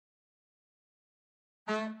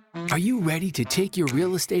Are you ready to take your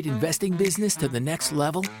real estate investing business to the next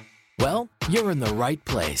level? Well, you're in the right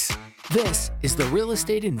place. This is the Real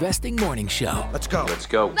Estate Investing Morning Show. Let's go. Let's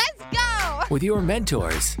go. Let's go! With your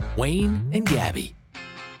mentors, Wayne and Gabby.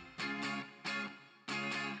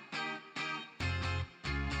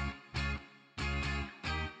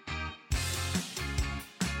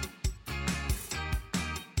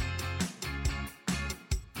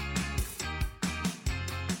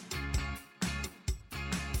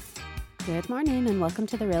 Good morning and welcome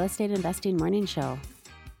to the Real Estate Investing Morning Show.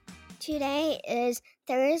 Today is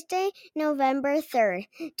Thursday, November 3rd,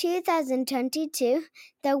 2022.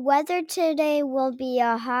 The weather today will be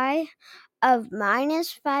a high of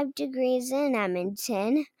 -5 degrees in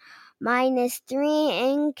Edmonton, -3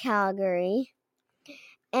 in Calgary,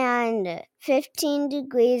 and 15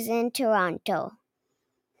 degrees in Toronto.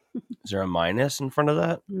 Is there a minus in front of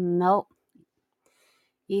that? Nope.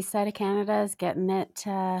 East side of Canada is getting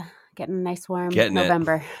a nice warm Getting it.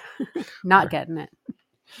 November. Not getting it.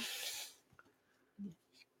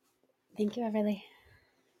 Thank you, Everly.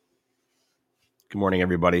 Good morning,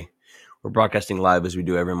 everybody. We're broadcasting live as we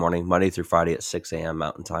do every morning, Monday through Friday at 6 a.m.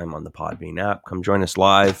 Mountain Time on the Podbean app. Come join us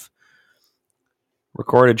live.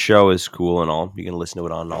 Recorded show is cool and all. You can listen to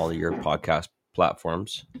it on all of your podcast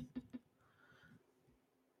platforms.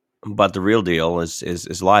 But the real deal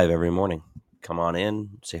is live every morning. Come on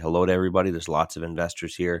in, say hello to everybody. There's lots of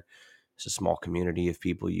investors here. It's a small community of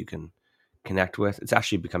people you can connect with. It's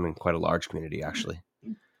actually becoming quite a large community, actually.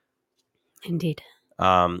 Indeed.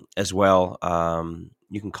 As well,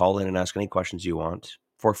 you can call in and ask any questions you want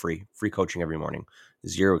for free. Free coaching every morning.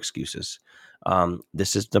 Zero excuses.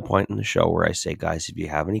 This is the point in the show where I say, guys, if you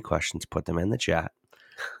have any questions, put them in the chat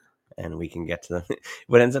and we can get to them.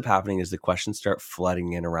 What ends up happening is the questions start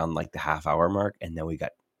flooding in around like the half-hour mark, and then we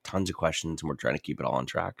got tons of questions and we're trying to keep it all on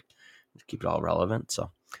track, keep it all relevant.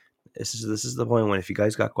 So this is the point when if you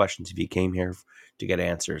guys got questions, if you came here to get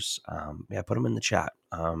answers, put them in the chat.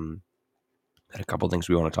 Got a couple things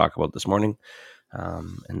we want to talk about this morning,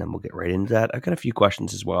 and then we'll get right into that. I've got a few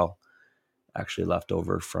questions as well, actually left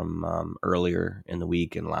over from earlier in the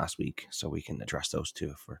week and last week, so we can address those too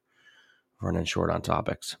if we're running short on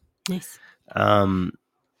topics. Nice.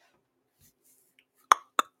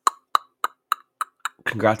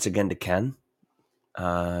 Congrats again to Ken.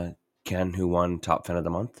 Ken, who won Top Fan of the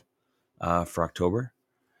Month for October.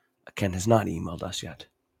 Ken has not emailed us yet.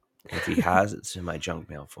 If he has, it's in my junk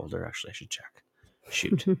mail folder. Actually, I should check.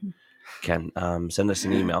 Shoot. Ken, send us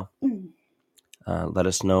an email. Let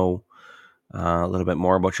us know a little bit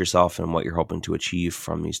more about yourself and what you're hoping to achieve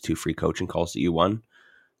from these 2 free coaching calls that you won.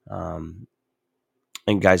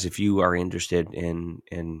 And guys, if you are interested in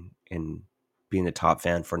being the top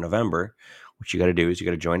fan for November, what you got to do is you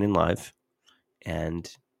got to join in live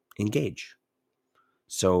and engage.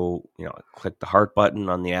 So, click the heart button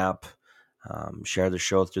on the app, share the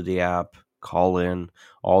show through the app, call in.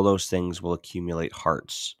 All those things will accumulate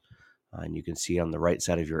hearts. And you can see on the right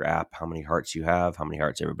side of your app how many hearts you have, how many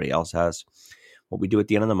hearts everybody else has. What we do at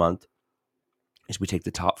the end of the month is we take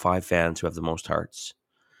the top 5 fans who have the most hearts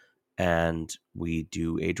and we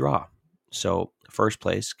do a draw. So first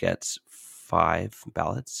place gets 5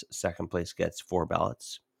 ballots. Second place gets 4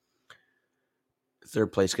 ballots.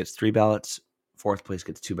 Third place gets 3 ballots. Fourth place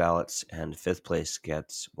gets 2 ballots. And fifth place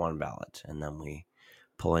gets 1 ballot. And then we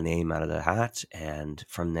pull a name out of the hat. And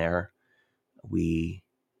from there, the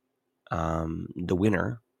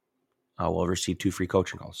winner will receive 2 free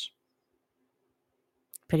coaching calls.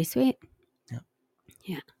 Pretty sweet.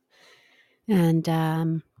 Yeah. And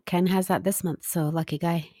Ken has that this month, so lucky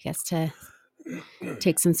guy. He gets to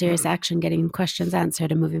take some serious action getting questions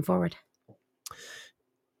answered and moving forward.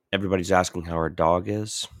 Everybody's asking how our dog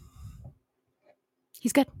is.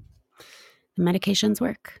 He's good. The medications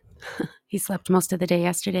work. He slept most of the day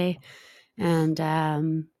yesterday, and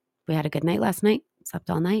we had a good night last night. Slept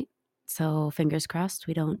all night. So fingers crossed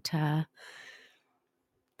we don't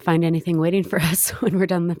find anything waiting for us when we're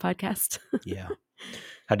done the podcast. Yeah.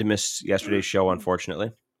 Had to miss yesterday's show,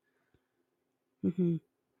 unfortunately. Mm-hmm.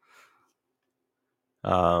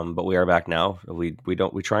 But we are back now. We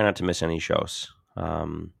try not to miss any shows,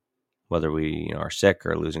 whether we are sick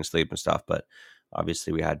or losing sleep and stuff. But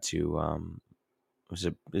obviously, we had to.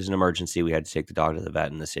 It was an emergency. We had to take the dog to the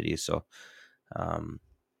vet in the city, so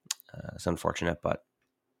it's unfortunate. But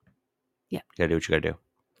yeah, you gotta do what you gotta do.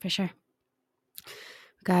 For sure.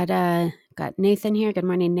 Got Nathan here. Good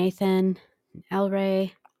morning, Nathan.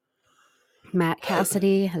 Elray. Matt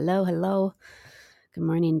Cassidy. Hello. Good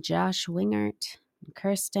morning, Josh Wingert.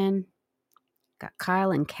 Kirsten. Got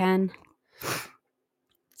Kyle and Ken.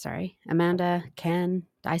 Sorry. Amanda, Ken.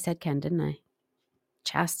 I said Ken, didn't I?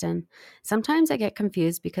 Chasten. Sometimes I get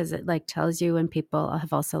confused because it like tells you when people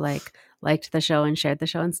have also like liked the show and shared the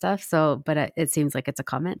show and stuff. So, but it seems like it's a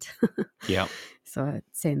comment. Yeah. So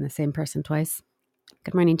it's saying the same person twice.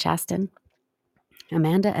 Good morning, Chasten.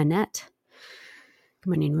 Amanda, Annette. Good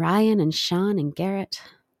morning, Ryan and Sean and Garrett.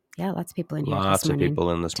 Yeah, lots of people in here Lots this morning. of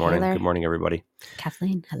people in this morning. Taylor. Good morning, everybody.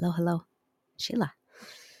 Kathleen. Hello. Sheila.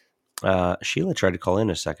 Sheila tried to call in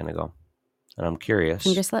a second ago, and I'm curious.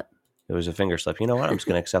 Finger slip. It was a finger slip. You know what? I'm just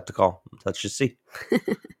going to accept the call. Let's just see.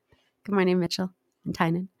 Good morning, Mitchell and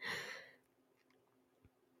Tynan.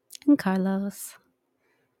 And Carlos.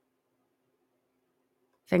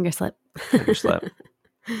 Finger slip. Finger slip.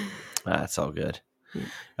 That's all good.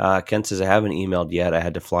 Ken says, I haven't emailed yet. I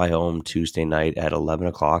had to fly home Tuesday night at 11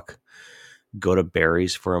 o'clock, go to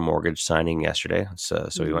Barry's for a mortgage signing yesterday. So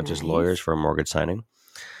he went to his lawyers for a mortgage signing.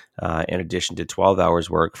 In addition to 12 hours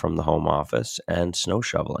work from the home office and snow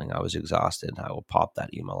shoveling. I was exhausted. I will pop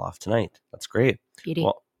that email off tonight. That's great. Beauty.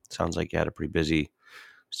 Well, sounds like you had a pretty busy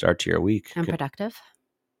start to your week. And productive.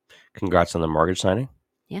 Congrats on the mortgage signing.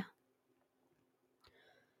 Yeah.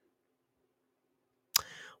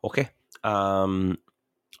 Okay.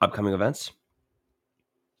 Upcoming events.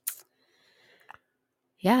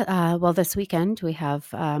 Yeah. Well, this weekend we have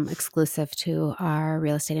exclusive to our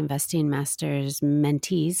real estate investing masters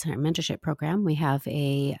mentees, our mentorship program. We have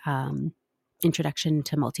a introduction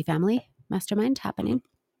to multifamily mastermind happening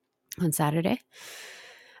on Saturday.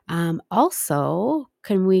 Also,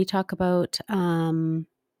 can we talk about one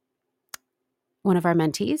of our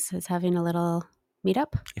mentees is having a little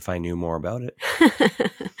meetup? If I knew more about it.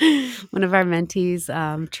 One of our mentees,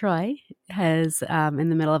 Troy, has in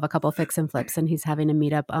the middle of a couple fix and flips, and he's having a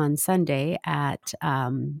meetup on Sunday at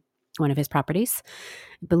one of his properties.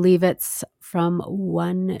 I believe it's from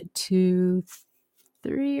 1 to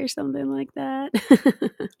 3 or something like that.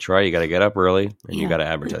 Troy, you got to get up early and you got to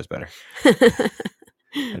advertise better.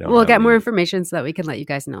 We'll get more information so that we can let you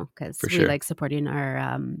guys know, because we sure. like supporting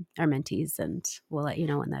our mentees, and we'll let you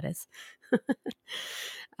know when that is.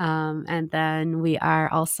 And then we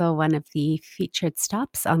are also one of the featured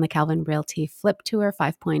stops on the Calvin Realty Flip Tour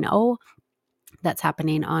 5.0. That's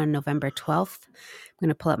happening on November 12th. I'm going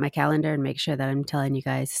to pull up my calendar and make sure that I'm telling you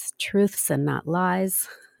guys truths and not lies.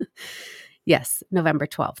 Yes, November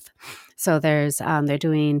 12th. So there's they're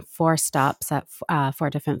doing 4 stops at 4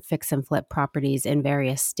 different fix and flip properties in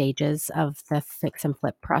various stages of the fix and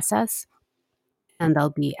flip process. And there'll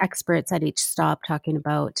be experts at each stop talking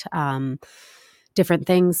about different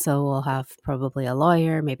things. So we'll have probably a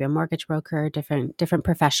lawyer, maybe a mortgage broker, different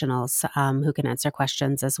professionals who can answer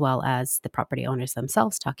questions, as well as the property owners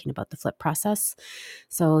themselves talking about the flip process.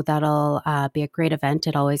 So that'll be a great event.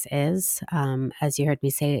 It always is. As you heard me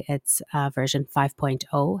say, it's version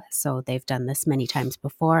 5.0. So they've done this many times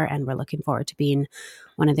before, and we're looking forward to being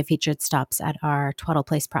one of the featured stops at our Twaddle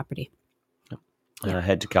Place property.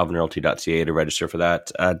 Head to calvinrealty.ca to register for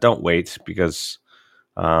that. Don't wait because,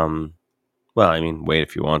 wait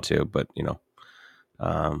if you want to, but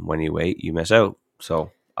when you wait, you miss out.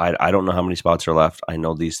 So I don't know how many spots are left. I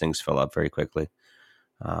know these things fill up very quickly.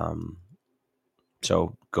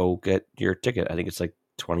 So go get your ticket. I think it's like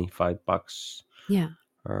 $25. Yeah.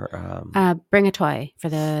 Or bring a toy for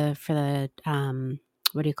the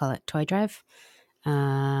what do you call it? Toy drive?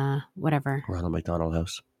 Whatever. Around the McDonald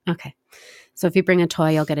house. Okay. So if you bring a toy,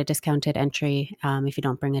 you'll get a discounted entry. If you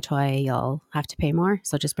don't bring a toy, you'll have to pay more.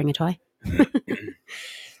 So just bring a toy.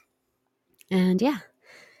 And yeah.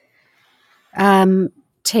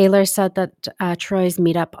 Taylor said that Troy's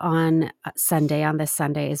meetup on this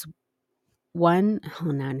Sunday is 1 to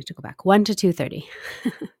 2:30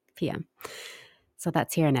 p.m. So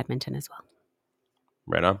that's here in Edmonton as well.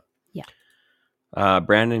 Right on. Yeah.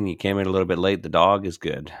 Brandon, you came in a little bit late. The dog is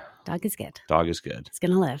good. Dog is good. Dog is good. It's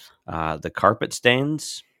going to live. The carpet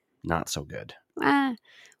stains, not so good.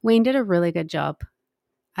 Wayne did a really good job.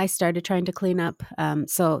 I started trying to clean up.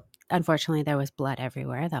 So unfortunately, there was blood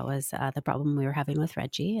everywhere. That was the problem we were having with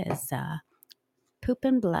Reggie is poop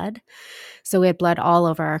and blood. So we had blood all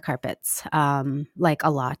over our carpets, like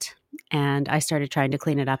a lot. And I started trying to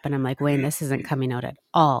clean it up. And I'm like, Wayne, this isn't coming out at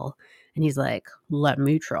all. And he's like, let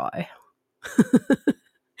me try.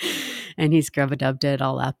 And he scrub-a-dubbed it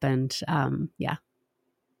all up, and yeah,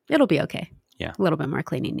 it'll be okay. Yeah. A little bit more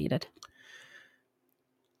cleaning needed.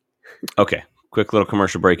 Okay. Quick little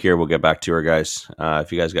commercial break here. We'll get back to her, guys.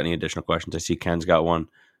 If you guys got any additional questions, I see Ken's got one.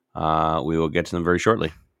 We will get to them very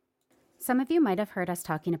shortly. Some of you might have heard us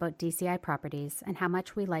talking about DCI Properties and how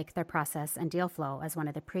much we like their process and deal flow as one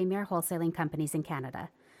of the premier wholesaling companies in Canada.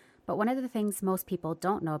 But one of the things most people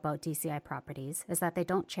don't know about DCI Properties is that they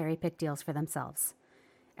don't cherry pick deals for themselves.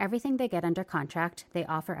 Everything they get under contract, they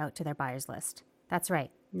offer out to their buyers list. That's right,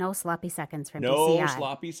 no sloppy seconds from No DCI.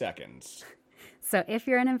 sloppy seconds. So if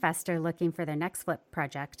you're an investor looking for their next flip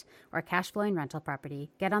project or cash flowing rental property,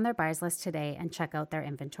 get on their buyers list today and check out their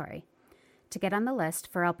inventory. To get on the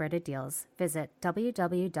list for Alberta deals, visit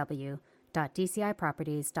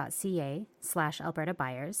www.dciproperties.ca/Alberta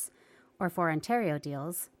buyers, or for Ontario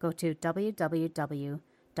deals, go to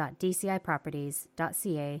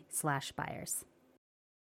www.dciproperties.ca/buyers.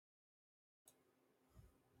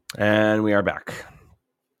 And we are back.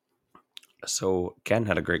 So Ken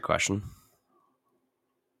had a great question.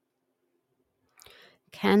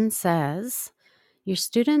 Ken says, your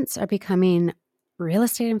students are becoming real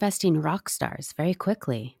estate investing rock stars very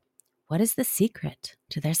quickly. What is the secret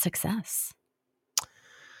to their success?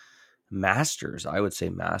 Masters. I would say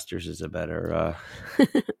masters is a better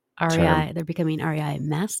REI. term. They're becoming REI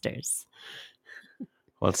masters.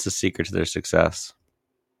 What's the secret to their success?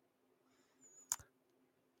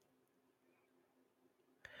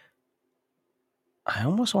 I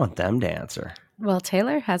almost want them to answer. Well,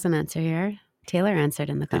 Taylor has an answer here. Taylor answered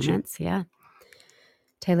in the comments. Yeah.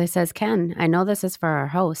 Taylor says, Ken, I know this is for our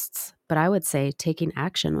hosts, but I would say taking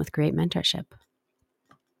action with great mentorship.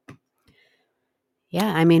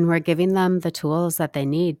 Yeah, I mean, we're giving them the tools that they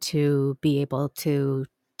need to be able to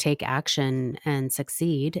take action and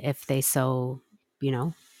succeed if they so,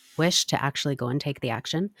 wish to actually go and take the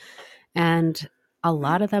action. And a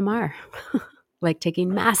lot of them are like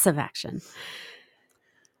taking massive action.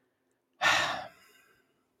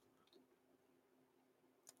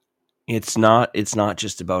 It's not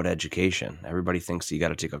just about education. Everybody thinks you got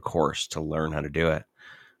to take a course to learn how to do it.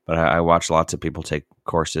 But I watch lots of people take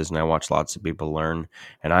courses, and I watch lots of people learn.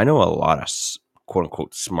 And I know a lot of quote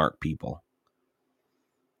unquote smart people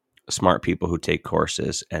who take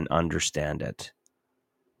courses and understand it,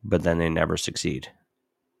 but then they never succeed.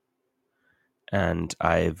 And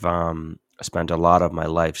I've spent a lot of my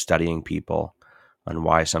life studying people on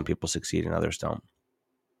why some people succeed and others don't.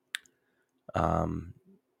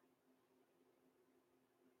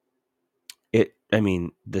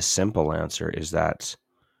 The simple answer is that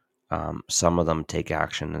some of them take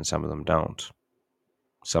action and some of them don't.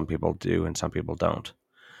 Some people do and some people don't.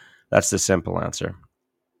 That's the simple answer.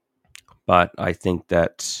 But I think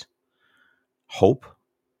that hope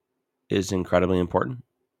is incredibly important.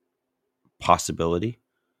 Possibility.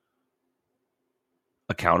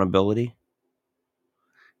 Accountability.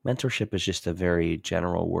 Mentorship is just a very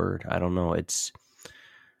general word. I don't know. It's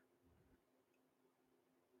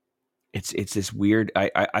this weird.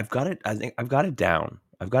 I've got it. I think I've got it down.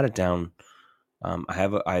 And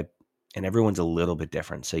everyone's a little bit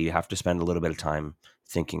different, so you have to spend a little bit of time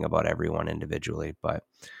thinking about everyone individually. But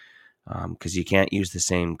because you can't use the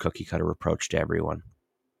same cookie cutter approach to everyone.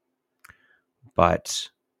 But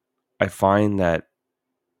I find that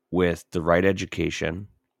with the right education,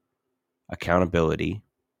 accountability,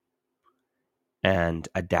 and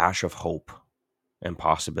a dash of hope and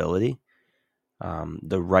possibility,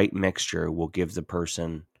 the right mixture will give the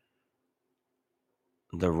person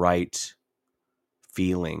the right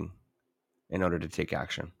feeling in order to take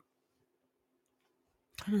action.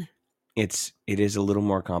 It is a little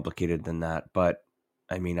more complicated than that, but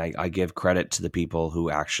I mean, I give credit to the people who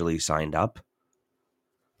actually signed up.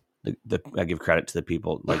 I give credit to the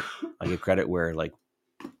people, I give credit where,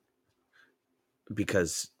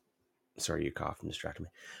 because, sorry, you coughed and distracted me.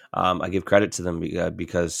 I give credit to them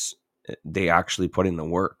because they actually put in the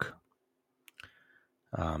work.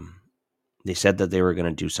 They said that they were going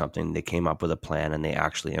to do something. They came up with a plan and they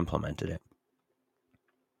actually implemented it.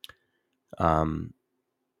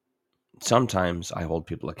 Sometimes I hold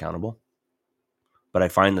people accountable, but I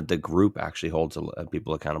find that the group actually holds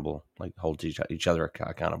people accountable, holds each other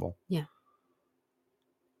accountable. Yeah.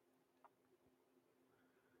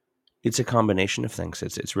 It's a combination of things.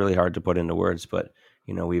 It's really hard to put into words, but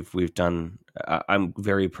we've done. I'm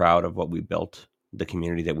very proud of what we built, the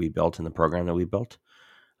community that we built, and the program that we built.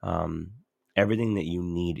 Everything that you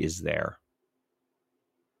need is there.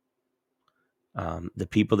 The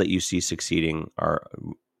people that you see succeeding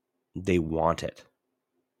they want it.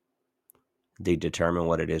 They determine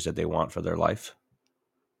what it is that they want for their life.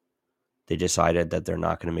 They decided that they're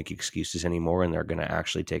not going to make excuses anymore and they're going to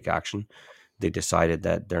actually take action. They decided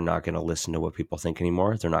that they're not going to listen to what people think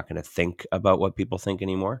anymore. They're not going to think about what people think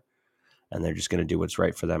anymore. And they're just going to do what's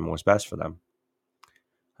right for them and what's best for them.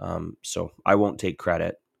 So I won't take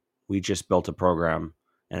credit. We just built a program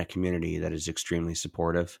and a community that is extremely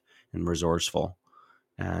supportive and resourceful.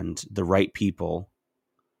 And the right people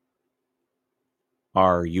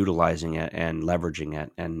are utilizing it and leveraging it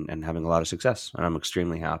and having a lot of success. And I'm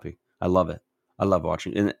extremely happy. I love it. I love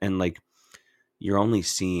watching, and like you're only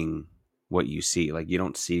seeing what you see. Like you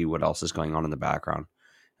don't see what else is going on in the background.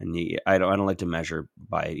 And I don't like to measure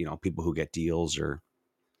by people who get deals or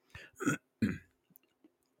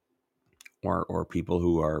people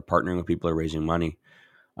who are partnering with people who are raising money.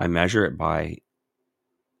 I measure it by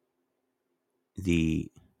the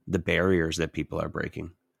barriers that people are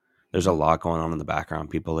breaking. There's a lot going on in the background.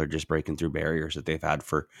 People are just breaking through barriers that they've had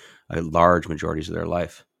for a large majorities of their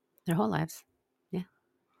life. Their whole lives. Yeah.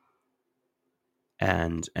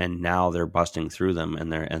 And now they're busting through them, and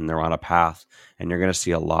they're on a path, and you're going to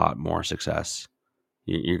see a lot more success.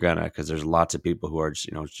 You're gonna, because there's lots of people who are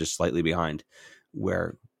just slightly behind,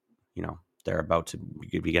 where they're about to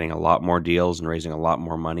be getting a lot more deals and raising a lot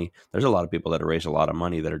more money. There's a lot of people that have raised a lot of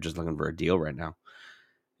money that are just looking for a deal right now.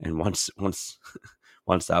 And once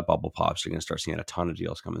that bubble pops, you're going to start seeing a ton of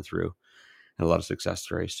deals coming through and a lot of success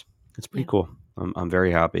stories. It's pretty cool. I'm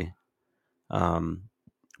very happy.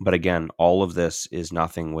 But again, all of this is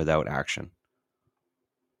nothing without action.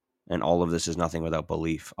 And all of this is nothing without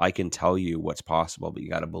belief. I can tell you what's possible, but you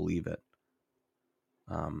got to believe it.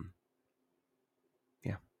 Yeah.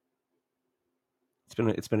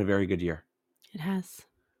 It's been a very good year. It has.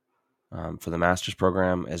 For the master's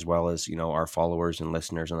program, as well as our followers and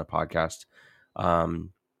listeners on the podcast.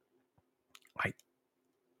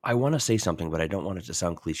 I want to say something, but I don't want it to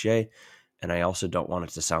sound cliche, and I also don't want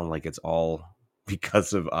it to sound like it's all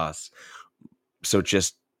because of us. So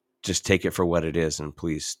just take it for what it is, and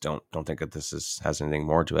please don't think that this has anything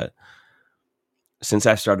more to it. Since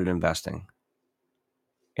I started investing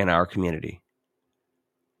in our community,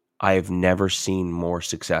 I have never seen more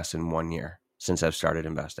success in 1 year since I've started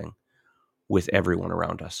investing with everyone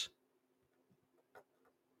around us.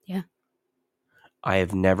 Yeah. I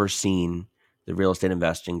have never seen the real estate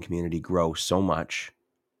investing community grow so much.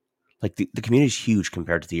 Like the community is huge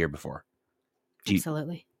compared to the year before.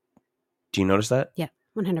 Absolutely. Do you notice that? Yeah,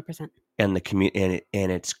 100%. And the community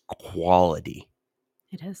and its quality.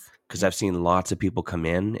 It is. Because I've seen lots of people come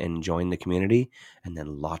in and join the community, and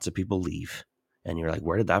then lots of people leave. And you're like,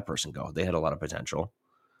 where did that person go? They had a lot of potential.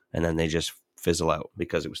 And then they just fizzle out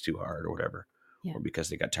because it was too hard or whatever. Yeah. Or because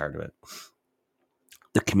they got tired of it.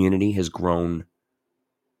 The community has grown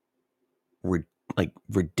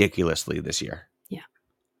ridiculously this year. Yeah.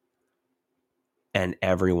 And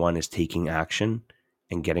everyone is taking action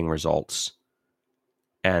and getting results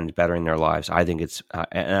and bettering their lives. I think it's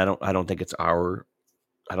and I don't think it's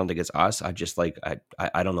us. I just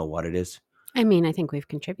I don't know what it is. I mean, I think we've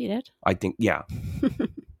contributed. I think, yeah.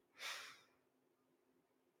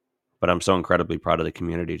 But I'm so incredibly proud of the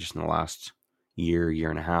community just in the last year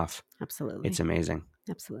and a half. Absolutely. It's amazing.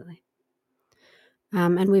 Absolutely.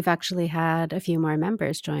 And we've actually had a few more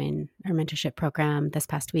members join our mentorship program this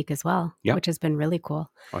past week as well, which has been really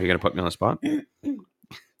cool. Oh, you're going to put me on the spot?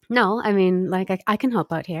 No, I mean, I can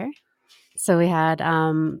help out here. So we had,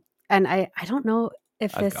 and I don't know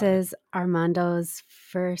if this is Armando's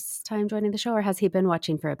first time joining the show, or has he been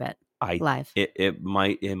watching for a bit live? It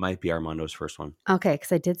might be Armando's first one. Okay,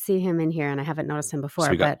 because I did see him in here, and I haven't noticed him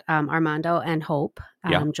before. But Armando and Hope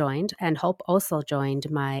joined, and Hope also joined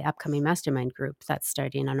my upcoming mastermind group that's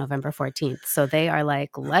starting on November 14th. So they are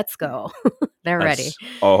like, let's go. They're ready.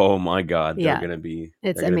 Oh my God, they're going to be.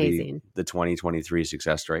 It's amazing. The 2023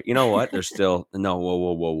 success rate. You know what? They're still no.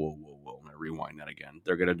 Whoa. Rewind that again.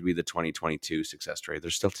 They're going to be the 2022 success rate.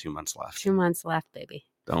 There's still 2 months left. 2 months left, baby.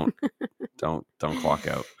 Don't clock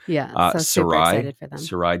out. Yeah. So super excited for them.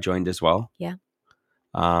 Sarai joined as well. Yeah.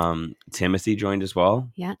 Timothy joined as well.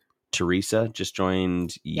 Yeah. Teresa just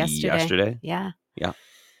joined yesterday. Yeah. Yeah.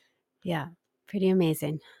 Yeah. Pretty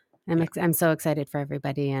amazing. I'm so excited for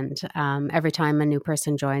everybody. And every time a new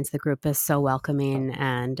person joins, the group is so welcoming,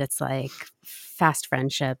 and it's like fast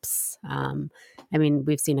friendships. I mean,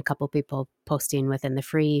 we've seen a couple people posting within the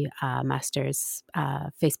free Masters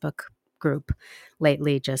Facebook group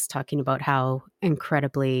lately, just talking about how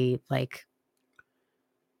incredibly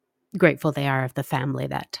grateful they are of the family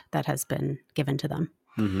that has been given to them.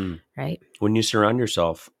 Mm-hmm. Right? When you surround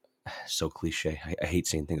yourself, so cliche, I hate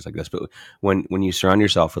saying things like this, but when you surround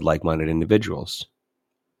yourself with like-minded individuals,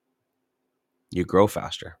 you grow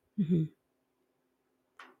faster. Mm-hmm.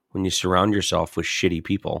 When you surround yourself with shitty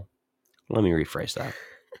people, let me rephrase that.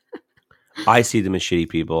 I see them as shitty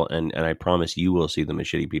people, and I promise you will see them as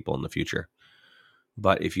shitty people in the future.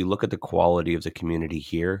 But if you look at the quality of the community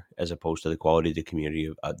here, as opposed to the quality of the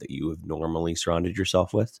community that you have normally surrounded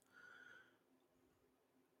yourself with,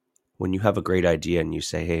 when you have a great idea and you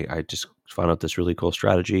say, hey, I just found out this really cool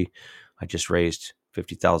strategy. I just raised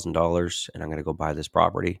 $50,000 and I'm going to go buy this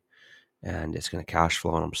property and it's going to cash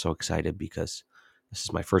flow. And I'm so excited because This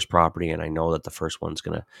is my first property, and I know that the first one's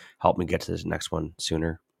going to help me get to this next one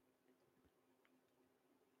sooner.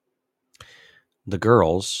 The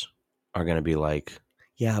girls are going to be like,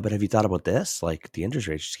 yeah, but have you thought about this? Like, the interest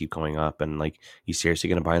rates just keep going up, and like, you seriously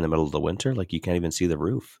going to buy in the middle of the winter? Like, you can't even see the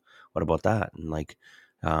roof. What about that? And like,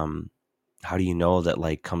 how do you know that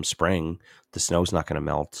like come spring, the snow's not going to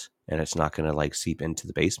melt and it's not going to like seep into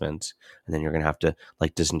the basement? And then you're going to have to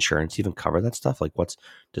like, does insurance even cover that stuff? Like,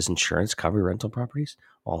 does insurance cover rental properties?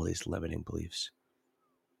 All these limiting beliefs.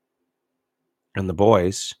 And the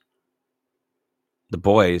boys,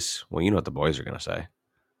 well, you know what the boys are going to say.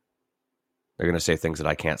 They're going to say things that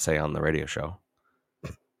I can't say on the radio show.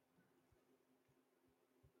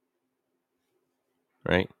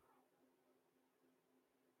 Right?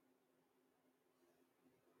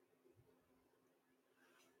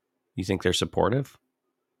 You think they're supportive?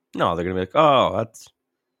 No, they're going to be like, oh, that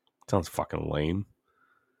sounds fucking lame.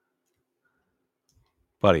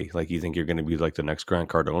 Buddy, like, you think you're going to be like the next Grant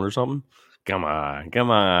Cardone or something? Come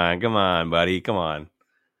on, buddy. Come on.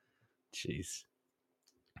 Jeez.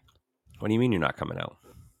 What do you mean you're not coming out?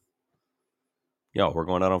 Yo, we're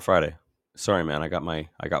going out on Friday. Sorry, man. I got my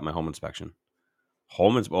home inspection.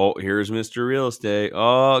 Oh, here's Mr. Real Estate.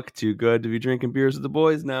 Oh, too good to be drinking beers with the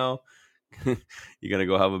boys now. You gonna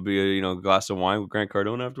go have a beer, glass of wine with Grant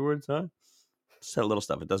Cardone afterwards, huh? Just that little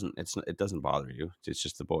stuff. It doesn't bother you. It's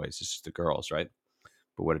just the boys. It's just the girls, right?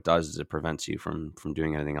 But what it does is it prevents you from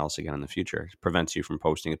doing anything else again in the future. It prevents you from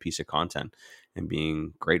posting a piece of content and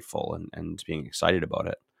being grateful and being excited about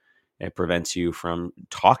it. It prevents you from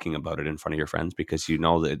talking about it in front of your friends because you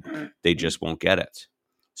know that they just won't get it.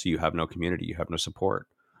 So you have no community. You have no support.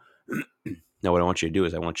 Now, what I want you to do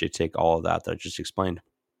is I want you to take all of that I just explained,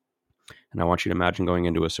 and I want you to imagine going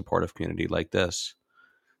into a supportive community like this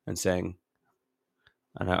and saying,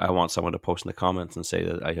 and I want someone to post in the comments and say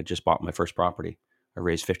that I had just bought my first property. I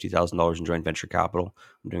raised $50,000 in joint venture capital.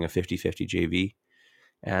 I'm doing a 50-50 JV,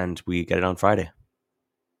 and we get it on Friday.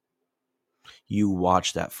 You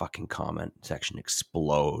watch that fucking comment section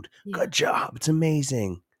explode. Yeah. Good job. It's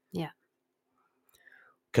amazing. Yeah.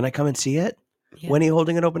 Can I come and see it? Yeah. When are you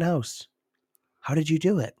holding an open house? How did you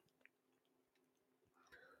do it?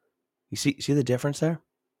 You see the difference there?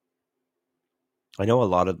 I know a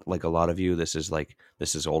lot of you, this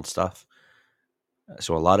is old stuff.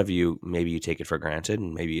 So a lot of you, maybe you take it for granted,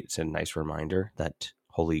 and maybe it's a nice reminder that,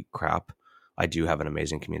 holy crap, I do have an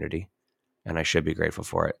amazing community and I should be grateful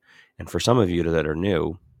for it. And for some of you that are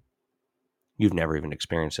new, you've never even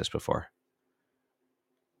experienced this before.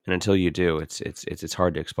 And until you do, it's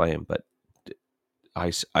hard to explain, but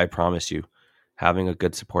I promise you, having a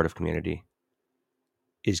good supportive community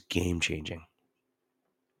is game changing.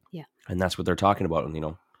 Yeah. And that's what they're talking about.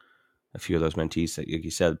 And, a few of those mentees that, like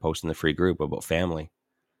you said, post in the free group about family.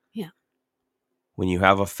 Yeah. When you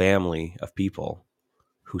have a family of people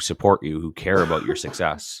who support you, who care about your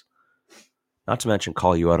success, not to mention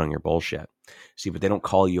call you out on your bullshit. See, but they don't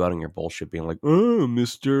call you out on your bullshit being like, oh,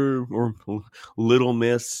 Mr. or Little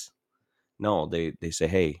Miss. No, they say,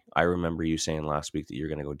 hey, I remember you saying last week that you're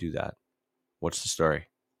going to go do that. What's the story?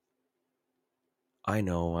 I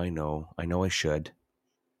know I should.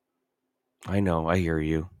 I know, I hear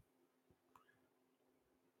you.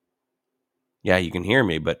 Yeah, you can hear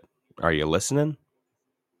me, but are you listening?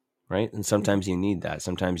 Right? And sometimes you need that.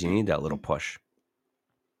 Sometimes you need that little push.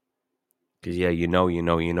 Because, yeah, you know,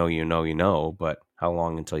 but how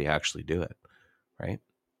long until you actually do it, right?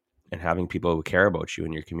 And having people who care about you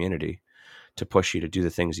in your community to push you to do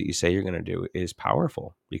the things that you say you're going to do is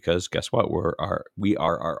powerful. Because guess what? We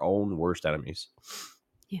are our own worst enemies.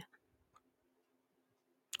 Yeah.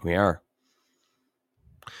 We are.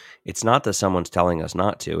 It's not that someone's telling us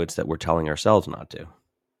not to. It's that we're telling ourselves not to.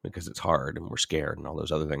 Because it's hard and we're scared and all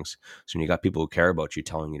those other things. So when you got people who care about you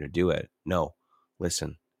telling you to do it, no,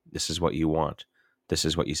 listen, this is what you want. This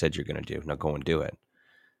is what you said you're going to do. Now go and do it.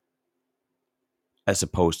 As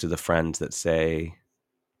opposed to the friends that say,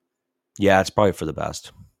 yeah, it's probably for the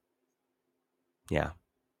best. Yeah.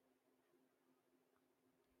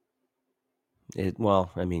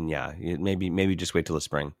 Maybe just wait till the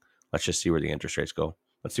spring. Let's just see where the interest rates go.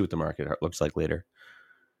 Let's see what the market looks like later.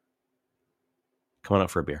 Come on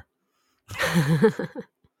out for a beer.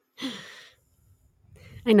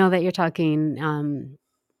 I know that you're talking,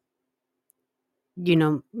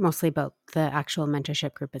 mostly about the actual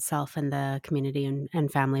mentorship group itself and the community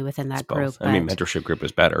and family within that group. I mean, mentorship group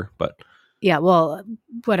is better, but yeah. Well,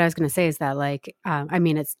 what I was going to say is that,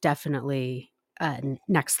 it's definitely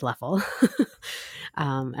next level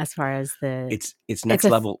as far as it's next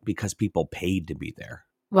level because people paid to be there.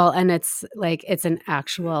 Well, and it's an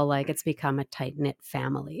actual, it's become a tight knit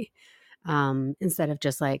family. instead of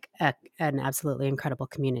just like an absolutely incredible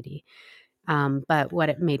community. But what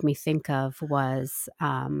it made me think of was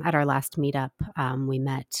at our last meetup, we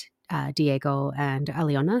met Diego and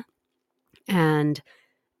Aliona, and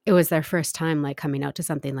it was their first time like coming out to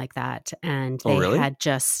something like that. And Oh, they really? had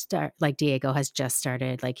just like Diego has just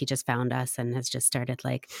started, like he just found us and has just started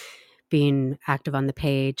like being active on the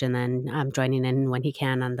page, and then joining in when he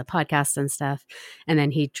can on the podcast and stuff. And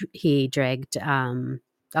then he dragged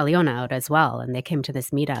Aliona out as well, and they came to this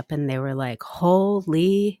meetup and they were like,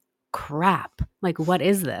 holy crap, like what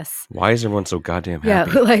is this? Why is everyone so goddamn Yeah,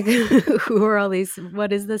 happy? like who are all these,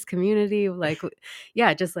 what is this community? Like,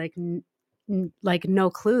 yeah, just like like no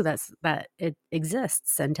clue that it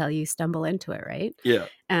exists until you stumble into it, right? Yeah.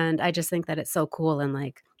 And I just think that it's so cool. And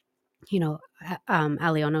like, you know,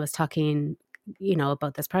 Aliona was talking, you know,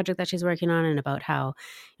 about this project that she's working on, and about how,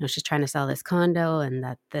 you know, she's trying to sell this condo, and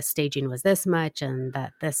that the staging was this much, and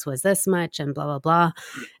that this was this much, and blah blah blah,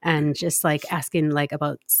 and just like asking like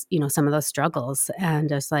about, you know, some of those struggles, and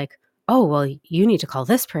just like, oh well, you need to call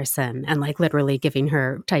this person, and like literally giving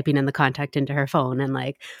her, typing in the contact into her phone, and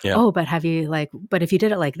like, Yeah. oh, but have you like, but if you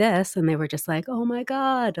did it like this, and they were just like, oh my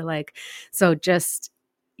god, like, so just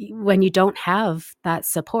when you don't have that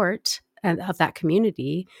support of that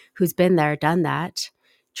community who's been there, done that,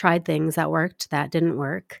 tried things that worked, that didn't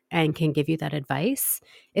work, and can give you that advice,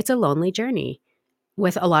 it's a lonely journey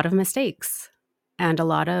with a lot of mistakes and a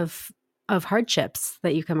lot of hardships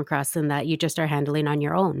that you come across, and that you just are handling on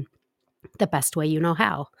your own the best way you know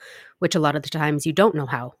how, which a lot of the times you don't know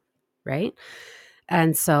how, right?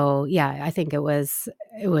 And so, yeah, I think it was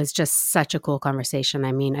just such a cool conversation.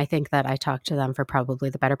 I mean, I think that I talked to them for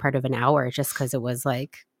probably the better part of an hour, just because it was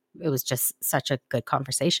just such a good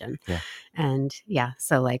conversation. Yeah. And yeah,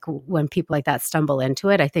 so like when people like that stumble into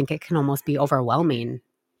it, I think it can almost be overwhelming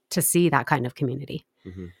to see that kind of community.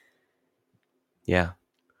 Mm-hmm. Yeah.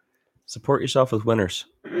 Support yourself with winners.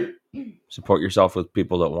 Support yourself with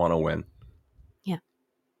people that want to win. Yeah.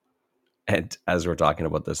 And as we're talking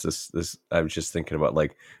about this, I was just thinking about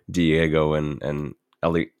like Diego and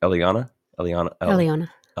Eliana. Aliona.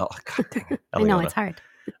 Oh, god dang it. I know it's hard.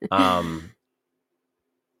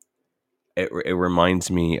 It reminds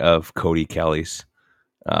me of Cody Kelly's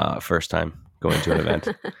first time going to an event,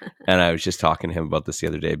 and I was just talking to him about this the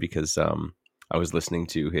other day because I was listening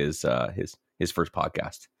to his first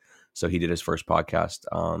podcast. So he did his first podcast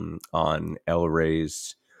on El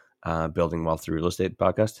Ray's Building Wealth Through Real Estate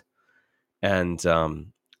podcast. And so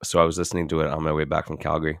I was listening to it on my way back from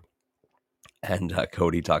Calgary. And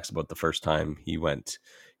Cody talks about the first time he went,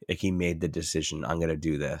 like he made the decision, I'm going to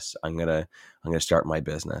do this. I'm going to start my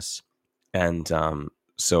business. And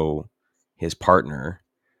so his partner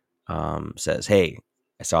says, hey,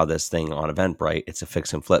 I saw this thing on Eventbrite. It's a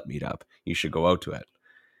fix and flip meetup. You should go out to it.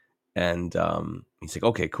 And he's like,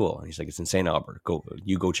 okay, cool. And he's like, it's in St. Albert.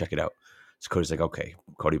 You go check it out. So Cody's like, okay.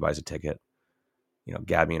 Cody buys a ticket. You know,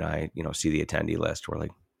 Gabby and I, you know, see the attendee list. We're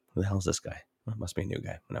like, who the hell is this guy? Well, it must be a new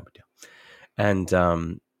guy. No big deal. And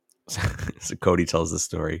so Cody tells the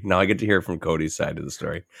story. Now I get to hear from Cody's side of the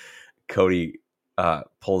story. Cody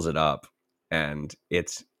pulls it up, and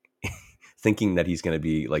it's thinking that he's going to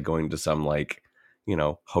be like going to some like, you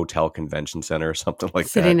know, hotel convention center or something like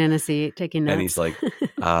Sitting that. in a seat, taking notes. And he's like,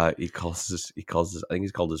 he calls his, I think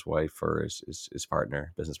he's called his wife or his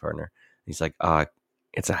partner, business partner. And he's like,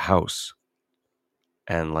 it's a house.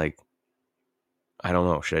 And like, I don't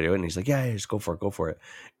know, should I do it? And he's like, yeah, just go for it.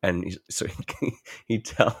 And he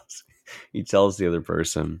tells the other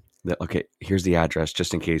person that, okay, here's the address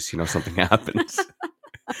just in case, you know, something happens.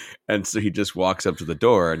 And so he just walks up to the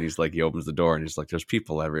door, and he's like, he opens the door, and he's like, there's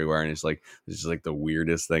people everywhere. And he's like, this is like the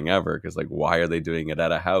weirdest thing ever. Cause like, why are they doing it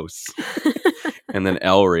at a house? And then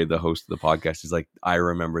Elray, the host of the podcast, is like, I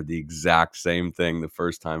remember the exact same thing the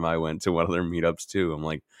first time I went to one of their meetups too. I'm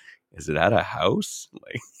like, is it at a house?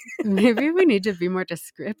 Like, maybe we need to be more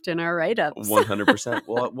descriptive in our write-ups. 100%.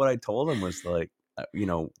 Well, what I told him was like, you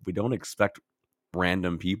know, we don't expect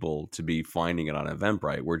random people to be finding it on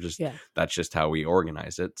Eventbrite. We're just, that's just how we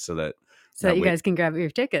organize it so that you guys can grab your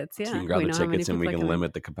tickets. Yeah. So you can grab the tickets and we can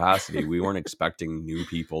limit the capacity. We weren't expecting new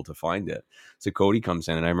people to find it. So Cody comes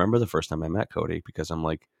in, and I remember the first time I met Cody because I'm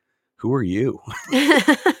like, who are you?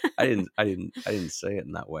 I didn't say it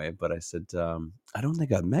in that way, but I said, I don't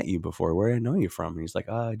think I've met you before. Where do I know you from? And he's like,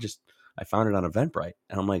 I found it on Eventbrite.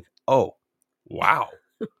 And I'm like, oh, wow.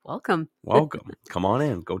 Welcome. Come on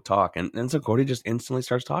in, go talk. And so Cody just instantly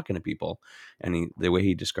starts talking to people. And the way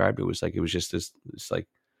he described it was like, it was just this like,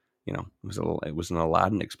 you know, it was an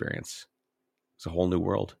Aladdin experience. It's a whole new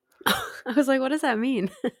world. I was like, what does that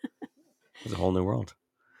mean? It's a whole new world.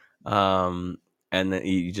 And then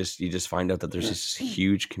you just find out that there's this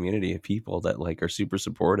huge community of people that like are super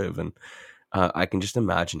supportive. And I can just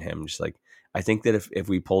imagine him just like, I think that if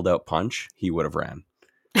we pulled out punch, he would have ran.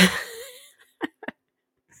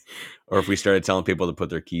 Or if we started telling people to put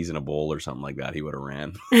their keys in a bowl or something like that, he would have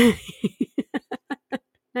ran.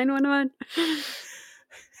 911.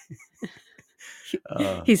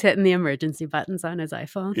 He's hitting the emergency buttons on his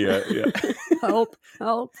iPhone. Yeah. Help.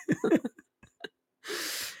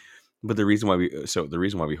 But the reason why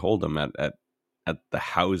we hold them at the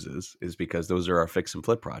houses is because those are our fix and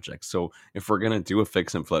flip projects. So if we're gonna do a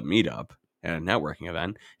fix and flip meetup and a networking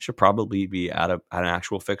event, it should probably be at an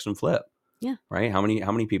actual fix and flip. Yeah. Right. How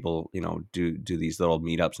many people, do these little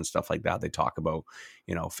meetups and stuff like that? They talk about,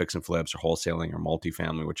 fix and flips or wholesaling or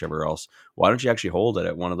multifamily, whichever else. Why don't you actually hold it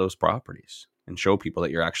at one of those properties and show people that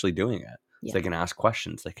you're actually doing it? Yeah. So they can ask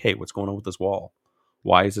questions like, hey, what's going on with this wall?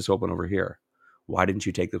 Why is this open over here? Why didn't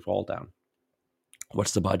you take this wall down?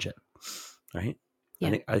 What's the budget? Right.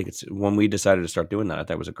 Yeah. I think it's when we decided to start doing that, I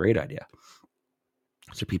thought it was a great idea.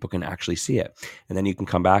 So people can actually see it. And then you can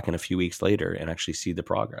come back in a few weeks later and actually see the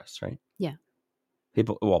progress, right? Yeah.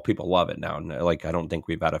 People love it now. Like, I don't think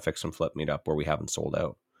we've had a fix and flip meetup where we haven't sold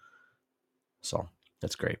out. So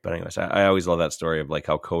that's great. But anyways, I always love that story of like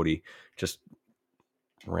how Cody just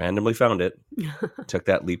randomly found it, took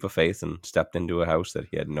that leap of faith and stepped into a house that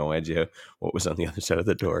he had no idea what was on the other side of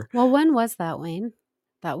the door. Well, when was that, Wayne?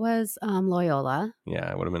 That was Loyola.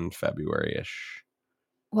 Yeah, it would have been February-ish.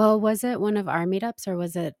 Well, was it one of our meetups or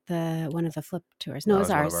was it one of the flip tours? No, it was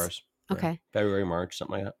one ours. of ours. Okay. Yeah. February, March,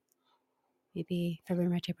 something like that. Maybe February,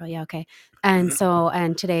 March, April. Yeah, okay. And so,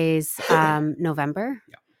 and today's November.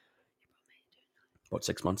 Yeah. About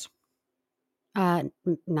 6 months. 8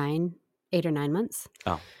 or 9 months.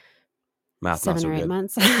 Oh. Math 7 not so or 8 good.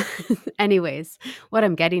 months. Anyways, what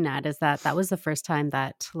I'm getting at is that was the first time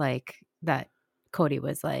that Cody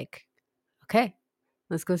was like, okay,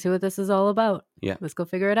 let's go see what this is all about. Yeah. Let's go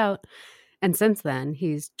figure it out. And since then,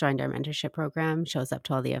 he's joined our mentorship program, shows up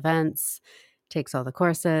to all the events, takes all the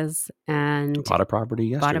courses, and Bought a property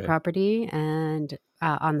yesterday. Bought a property and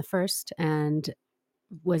on the 1st, and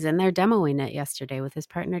was in there demoing it yesterday with his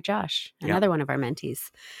partner Josh, another one of our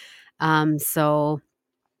mentees. So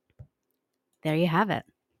there you have it.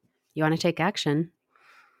 You want to take action,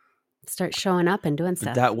 start showing up and doing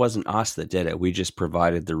stuff. But that wasn't us that did it. We just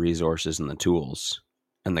provided the resources and the tools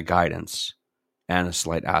and the guidance and a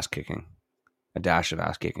slight ass kicking, a dash of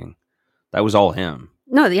ass kicking. That was all him.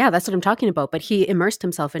 No, yeah, that's what I'm talking about. But he immersed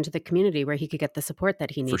himself into the community where he could get the support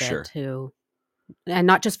that he needed to, and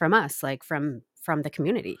not just from us, like from the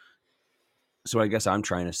community. So what I guess I'm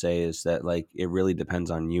trying to say is that like it really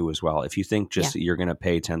depends on you as well. If you think just that you're going to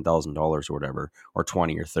pay $10,000 or whatever, or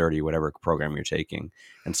 20 or 30, whatever program you're taking,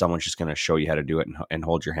 and someone's just going to show you how to do it and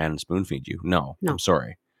hold your hand and spoon feed you. No, I'm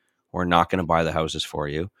sorry. We're not going to buy the houses for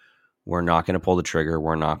you. We're not going to pull the trigger.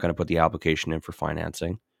 We're not going to put the application in for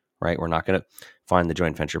financing, right? We're not going to find the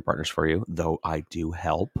joint venture partners for you, though I do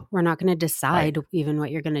help. We're not going to decide even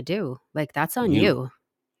what you're going to do. Like that's on you.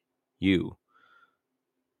 You.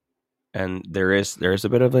 And there is a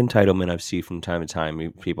bit of entitlement I've seen from time to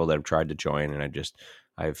time, people that have tried to join, and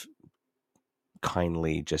I've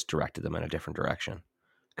kindly just directed them in a different direction.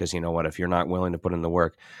 Because you know what, if you're not willing to put in the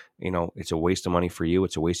work, it's a waste of money for you.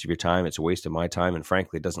 It's a waste of your time. It's a waste of my time. And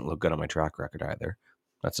frankly, it doesn't look good on my track record either.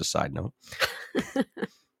 That's a side note.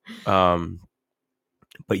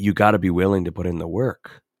 But you got to be willing to put in the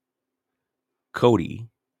work. Cody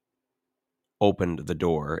opened the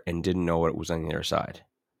door and didn't know what was on the other side.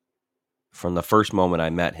 From the first moment I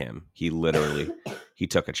met him, he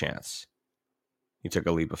took a chance. He took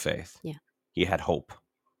a leap of faith. Yeah. He had hope.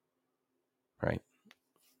 Right.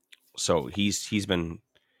 So he's been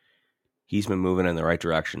moving in the right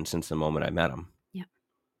direction since the moment I met him. Yeah.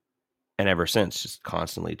 And ever since, just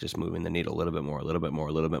constantly just moving the needle a little bit more, a little bit more,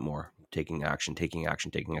 a little bit more, taking action,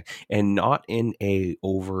 and not in a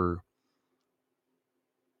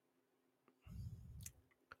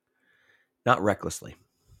not recklessly.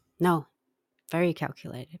 No. Very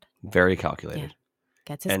calculated. Very calculated. Yeah.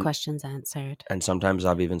 Gets his questions answered. And sometimes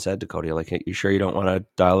I've even said to Cody, like, hey, you sure you don't want to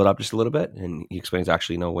dial it up just a little bit? And he explains,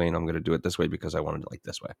 actually, no, Wayne, I'm going to do it this way because I wanted it like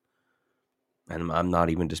this way. And I'm not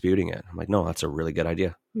even disputing it. I'm like, no, that's a really good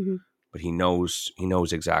idea. Mm-hmm. But he knows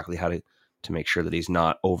exactly how to make sure that he's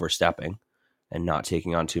not overstepping and not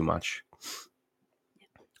taking on too much.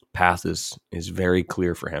 Path is very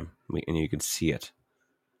clear for him, and you can see it.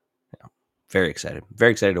 Yeah. Very excited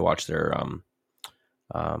to watch their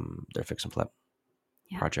fix and flip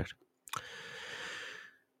project.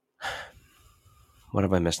 What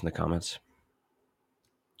have I missed in the comments?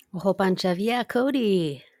 A whole bunch of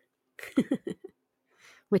Cody.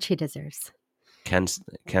 which he deserves. Ken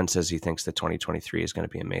says he thinks that 2023 is going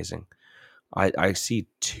to be amazing. I see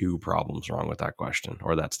two problems wrong with that question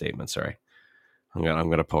or that statement. Sorry, I'm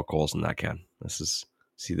gonna poke holes in that, Ken. This is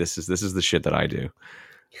the shit that I do.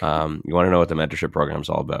 You want to know what the mentorship program is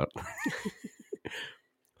all about?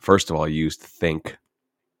 First of all, you used think.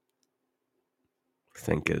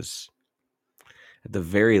 Think is at the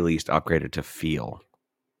very least upgraded to feel.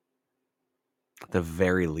 At the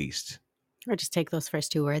very least. Or just take those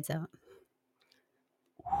first two words out.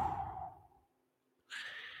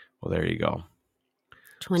 Well, there you go.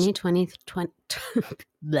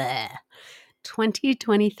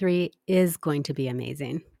 2023 is going to be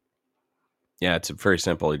amazing. Yeah, it's very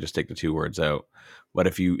simple. You just take the two words out. But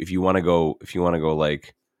if you want to go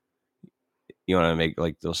like, you want to make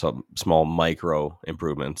like those small micro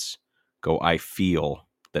improvements, go, I feel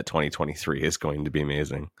that 2023 is going to be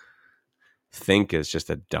amazing. Think is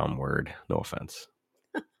just a dumb word. No offense.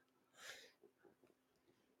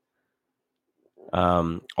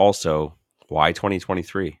 Also, why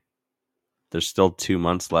 2023? There's still 2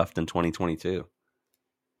 months left in 2022.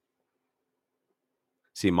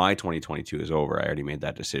 See, my 2022 is over. I already made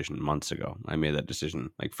that decision months ago. I made that decision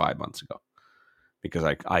like 5 months ago because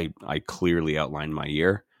I clearly outlined my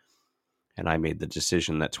year, and I made the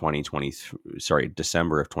decision that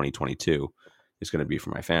December of 2022 is going to be for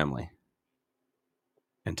my family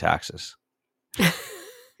and taxes.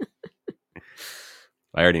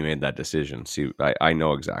 I already made that decision. See, I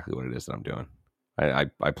know exactly what it is that I'm doing.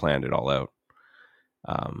 I planned it all out.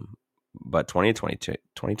 But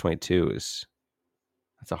 2022 is,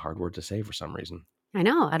 that's a hard word to say for some reason. I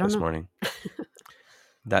know. I don't know. This morning.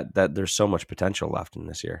 that there's so much potential left in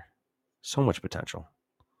this year. So much potential.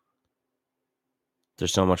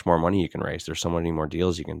 There's so much more money you can raise. There's so many more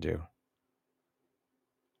deals you can do.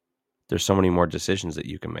 There's so many more decisions that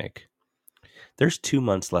you can make. There's 2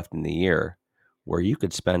 months left in the year where you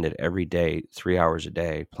could spend it every day, 3 hours a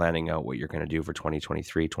day, planning out what you're going to do for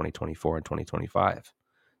 2023, 2024, and 2025.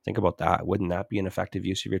 Think about that. Wouldn't that be an effective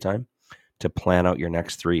use of your time to plan out your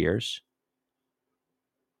next 3 years?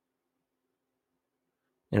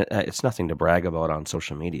 And it's nothing to brag about on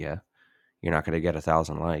social media. You're not going to get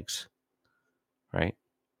 1,000 likes, right?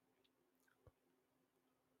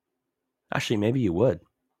 Actually, maybe you would.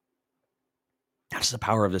 That's the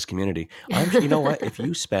power of this community. You know what? If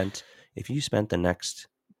you spent the next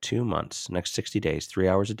 2 months, next 60 days, 3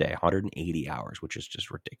 hours a day, 180 hours, which is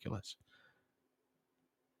just ridiculous.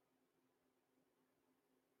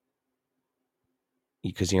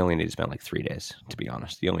 Because you only need to spend like 3 days, to be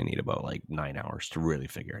honest. You only need about like 9 hours to really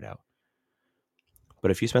figure it out.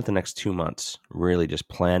 But if you spent the next 2 months really just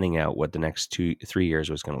planning out what the next 3 years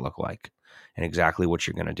was going to look like and exactly what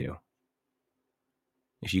you're going to do,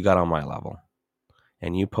 if you got on my level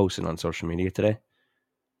and you posted on social media today,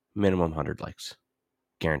 minimum 100 likes,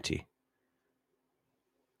 guarantee.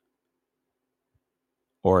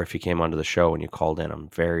 Or if you came onto the show and you called in, I'm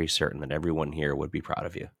very certain that everyone here would be proud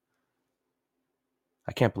of you.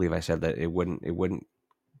 I can't believe I said that it wouldn't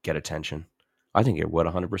get attention. I think it would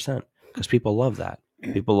 100% because people love that.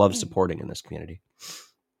 People love supporting in this community.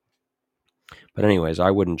 But anyways, I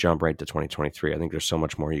wouldn't jump right to 2023. I think there's so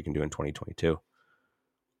much more you can do in 2022.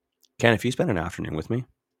 Ken, if you spend an afternoon with me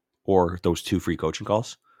or those 2 free coaching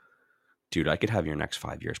calls, dude, I could have your next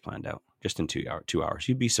 5 years planned out just in 2 hours.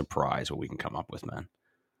 You'd be surprised what we can come up with, man.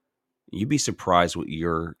 You'd be surprised what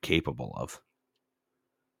you're capable of.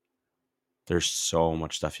 There's so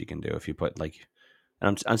much stuff you can do if you put like,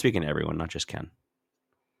 and I'm speaking to everyone, not just Ken.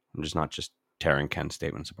 I'm just not just tearing Ken's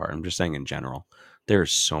statements apart. I'm just saying in general,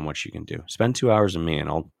 there's so much you can do. Spend 2 hours with me and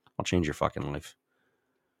I'll change your fucking life.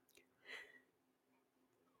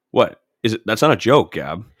 What is it? That's not a joke,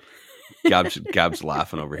 Gab. Gab's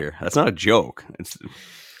laughing over here. That's not a joke. It's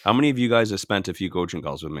how many of you guys have spent a few coaching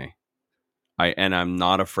calls with me? I'm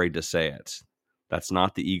not afraid to say it. That's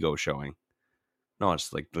not the ego showing. No,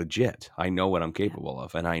 it's like legit. I know what I'm capable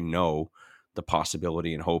of, and I know the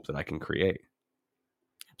possibility and hope that I can create.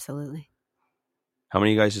 Absolutely. How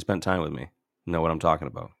many of you guys have spent time with me know what I'm talking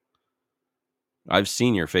about? I've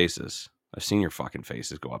seen your faces. I've seen your fucking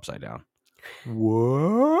faces go upside down.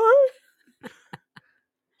 What?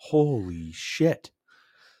 Holy shit.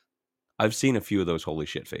 I've seen a few of those holy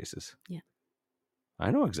shit faces. Yeah.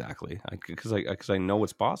 I know exactly. Because I know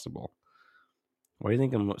it's possible. Why do you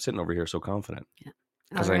think I'm sitting over here so confident? Yeah.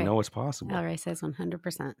 Because I know it's possible. Elray says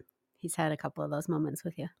 100%. He's had a couple of those moments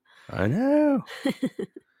with you. I know.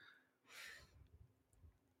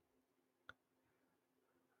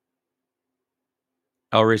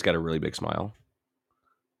 Elray's got a really big smile.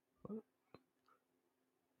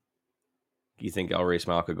 You think El Rey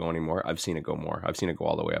Smile could go anymore? I've seen it go more. I've seen it go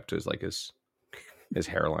all the way up to his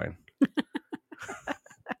hairline.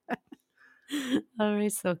 Oh,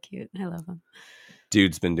 he's so cute. I love him.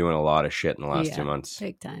 Dude's been doing a lot of shit in the last 2 months.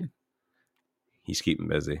 Big time. He's keeping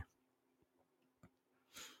busy.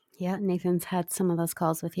 Yeah, Nathan's had some of those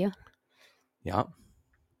calls with you. Yeah.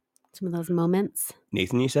 Some of those moments.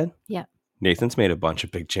 Nathan, you said? Yeah. Nathan's made a bunch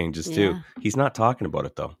of big changes too. Yeah. He's not talking about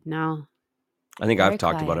it though. No. I think Very I've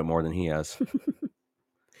talked quiet. about it more than he has.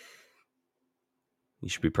 You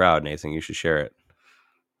should be proud, Nathan. You should share it.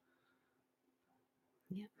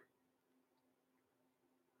 Yeah.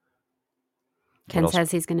 What Ken else?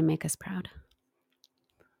 says he's going to make us proud.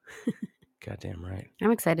 Goddamn right.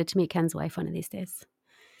 I'm excited to meet Ken's wife one of these days.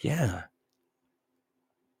 Yeah.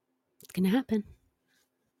 It's going to happen.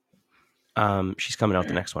 She's coming out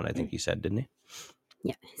the next one, I think he said, didn't he?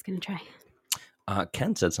 Yeah, he's going to try.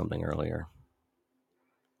 Ken said something earlier.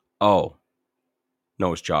 Oh.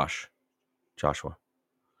 No, it's Joshua.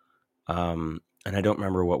 And I don't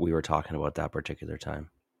remember what we were talking about that particular time.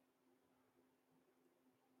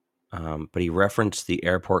 But he referenced the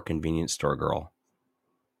airport convenience store girl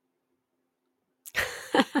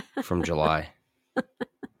from July.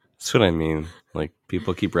 That's what I mean. Like,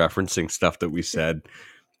 people keep referencing stuff that we said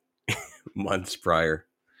months prior,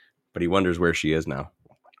 but he wonders where she is now.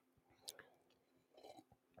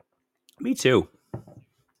 Me too.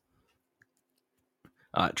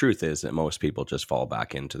 Truth is that most people just fall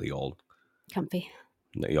back into the old Comfy.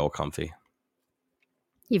 comfy.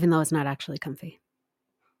 Even though it's not actually comfy.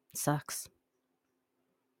 It sucks.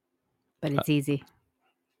 But it's easy.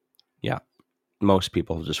 Yeah. Most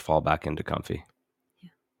people just fall back into comfy. Yeah.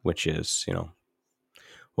 Which is,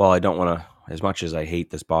 well, I don't want to, as much as I hate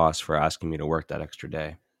this boss for asking me to work that extra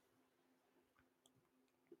day,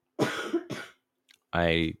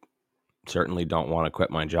 I certainly don't want to quit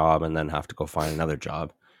my job and then have to go find another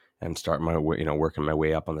job and start my, working my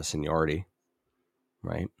way up on the seniority,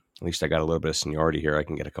 right? At least I got a little bit of seniority here. I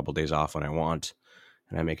can get a couple days off when I want,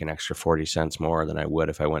 and I make an extra 40 cents more than I would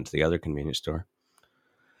if I went to the other convenience store.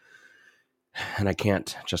 And I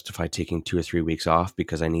can't justify taking 2 or 3 weeks off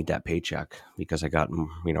because I need that paycheck because I got,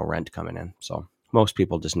 rent coming in. So most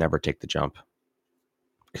people just never take the jump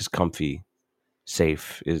because comfy,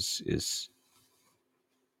 safe is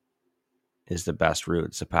the best route.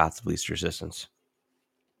 It's the path of least resistance.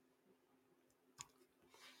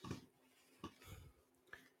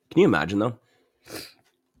 Can you imagine though?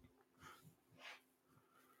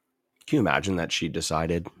 Can you imagine that she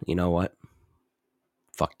decided, you know what?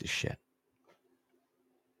 Fuck this shit.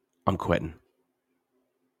 I'm quitting.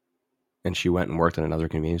 And she went and worked in another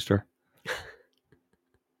convenience store.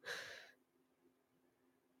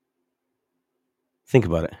 Think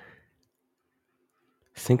about it.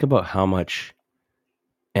 Think about how much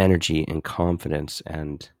energy and confidence,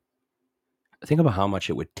 and think about how much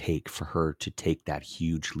it would take for her to take that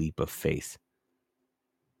huge leap of faith.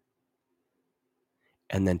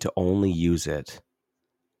 And then to only use it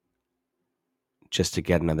just to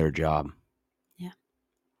get another job. Yeah.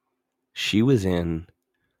 She was in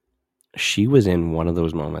one of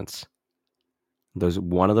those moments.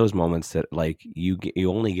 One of those moments that, like, you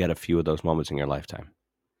only get a few of those moments in your lifetime.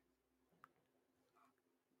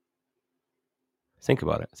 Think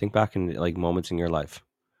about it. Think back in like moments in your life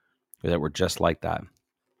that were just like that.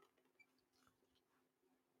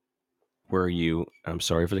 Where you, I'm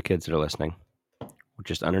sorry for the kids that are listening, were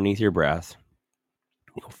just underneath your breath.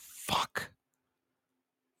 You go, fuck.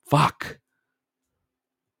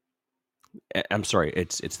 I'm sorry.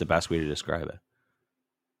 It's the best way to describe it.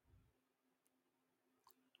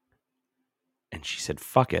 And she said,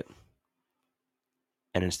 fuck it.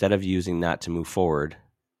 And instead of using that to move forward,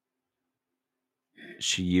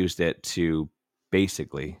 she used it to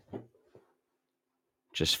basically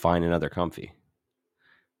just find another comfy.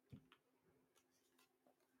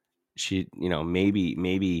 She,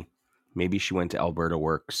 maybe she went to Alberta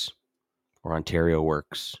Works or Ontario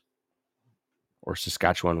Works or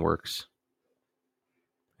Saskatchewan Works.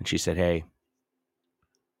 And she said, hey,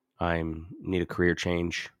 I need a career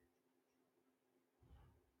change.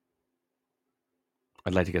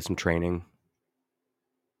 I'd like to get some training.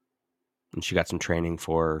 And she got some training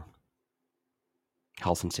for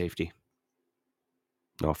health and safety.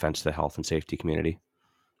 No offense to the health and safety community.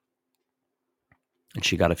 And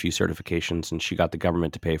she got a few certifications, and she got the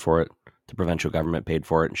government to pay for it. The provincial government paid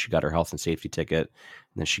for it, and she got her health and safety ticket.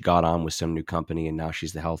 And then she got on with some new company, and now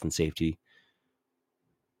she's the health and safety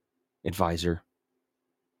advisor.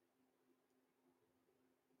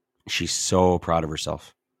 She's so proud of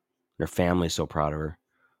herself. Her family's so proud of her.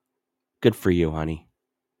 Good for you, honey.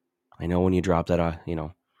 I know when you drop that,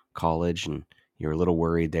 college and you're a little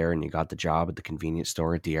worried there and you got the job at the convenience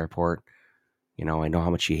store at the airport. I know how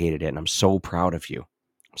much you hated it, and I'm so proud of you.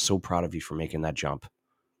 I'm so proud of you for making that jump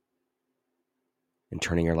and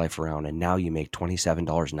turning your life around. And now you make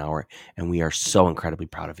 $27 an hour, and we are so incredibly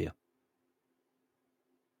proud of you.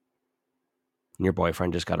 And your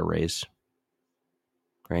boyfriend just got a raise,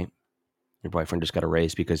 right? Your boyfriend just got a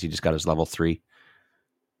raise because he just got his level 3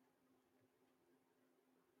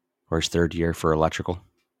 or his 3rd year for electrical.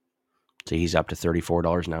 So he's up to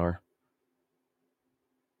 $34 an hour.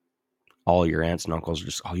 All your aunts and uncles are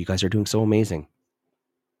just, you guys are doing so amazing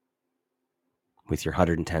with your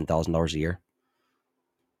 $110,000 a year.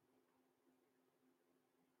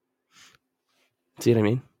 See what I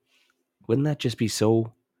mean? Wouldn't that just be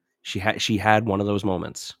so? She had one of those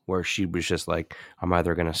moments where she was just like, I'm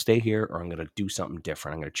either going to stay here or I'm going to do something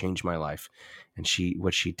different. I'm going to change my life. And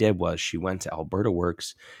what she did was she went to Alberta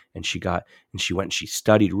Works and she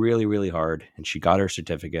studied really, really hard, and she got her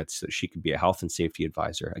certificates so she could be a health and safety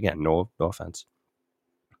advisor. Again, no offense.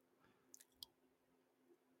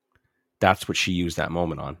 That's what she used that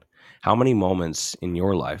moment on. How many moments in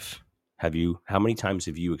your life how many times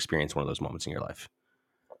have you experienced one of those moments in your life?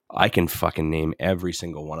 I can fucking name every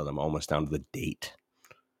single one of them almost down to the date,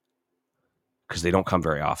 because they don't come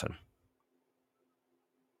very often.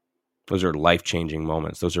 Those are life-changing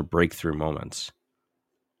moments. Those are breakthrough moments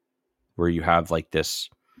where you have like this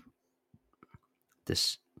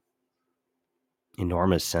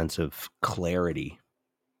enormous sense of clarity,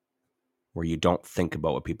 where you don't think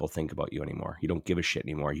about what people think about you anymore. You don't give a shit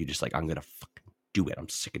anymore. You just like, I'm going to fucking do it. I'm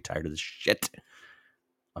sick and tired of this shit.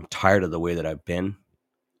 I'm tired of the way that I've been.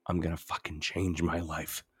 I'm going to fucking change my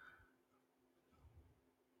life.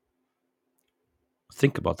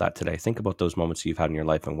 Think about that today. Think about those moments you've had in your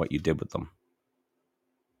life and what you did with them.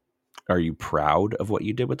 Are you proud of what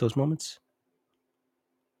you did with those moments?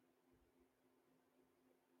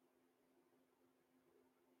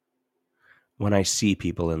 When I see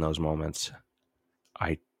people in those moments,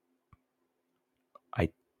 I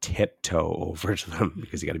tiptoe over to them,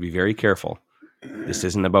 because you got to be very careful. This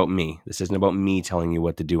isn't about me. This isn't about me telling you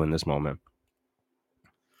what to do in this moment.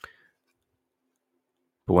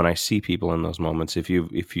 But when I see people in those moments, if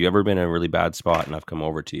you've ever been in a really bad spot and I've come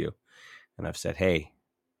over to you and I've said, hey,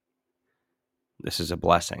 this is a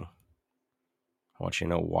blessing, I want you to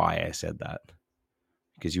know why I said that.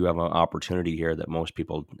 Because you have an opportunity here that most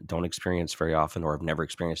people don't experience very often, or have never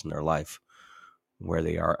experienced in their life, where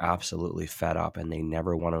they are absolutely fed up and they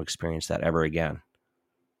never want to experience that ever again.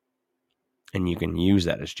 And you can use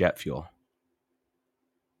that as jet fuel.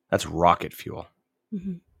 That's rocket fuel.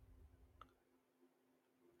 Mm-hmm.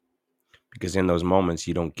 Because in those moments,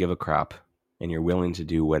 you don't give a crap and you're willing to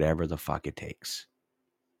do whatever the fuck it takes.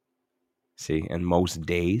 See, and most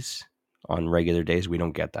days, on regular days, we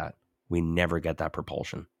don't get that. We never get that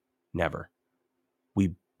propulsion. Never.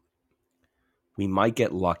 We might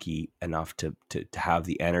get lucky enough to have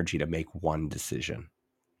the energy to make one decision.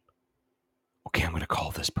 Okay, I'm going to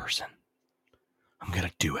call this person. I'm going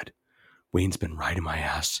to do it. Wayne's been riding my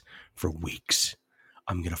ass for weeks.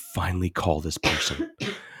 I'm going to finally call this person.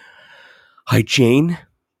 Hi, Jane.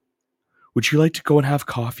 Would you like to go and have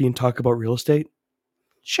coffee and talk about real estate?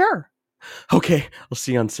 Sure. Okay, I'll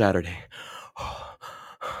see you on Saturday.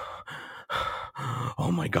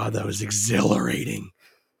 Oh my God, that was exhilarating.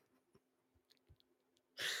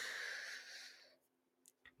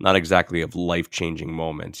 Not exactly of life-changing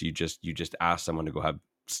moments. You just ask someone to go have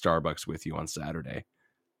Starbucks with you on Saturday.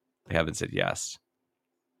 They haven't said yes.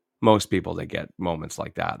 Most people, they get moments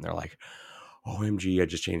like that and they're like, OMG, I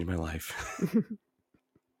just changed my life.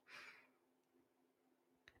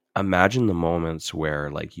 Imagine the moments where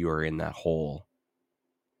like you are in that hole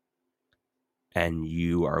and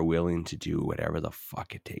you are willing to do whatever the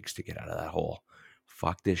fuck it takes to get out of that hole.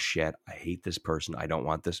 Fuck this shit. I hate this person. I don't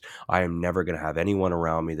want this. I am never going to have anyone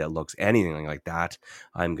around me that looks anything like that.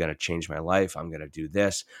 I'm going to change my life. I'm going to do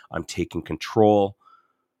this. I'm taking control.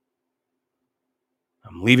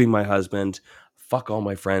 I'm leaving my husband. Fuck all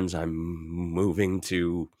my friends. I'm moving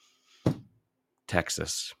to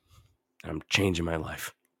Texas. I'm changing my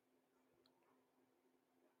life.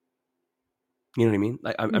 You know what I mean?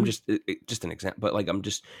 Like, I'm just an example, but like, I'm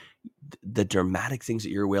just the dramatic things that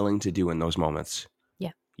you're willing to do in those moments.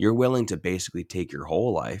 Yeah. You're willing to basically take your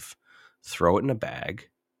whole life, throw it in a bag,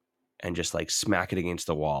 and just like smack it against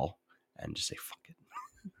the wall and just say, fuck it.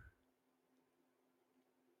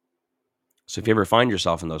 So if you ever find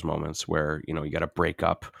yourself in those moments where, you know, you got to break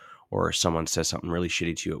up, or someone says something really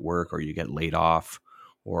shitty to you at work, or you get laid off,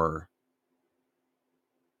 or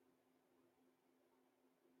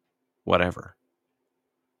whatever,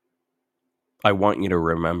 I want you to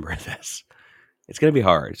remember this. It's going to be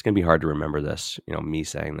hard. It's going to be hard to remember this, me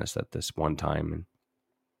saying this at this one time in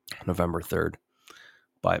November 3rd.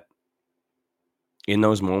 But in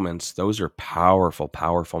those moments, those are powerful,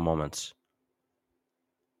 powerful moments.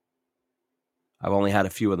 I've only had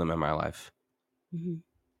a few of them in my life, Mm-hmm.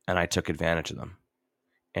 and I took advantage of them.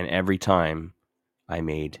 And every time I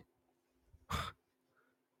made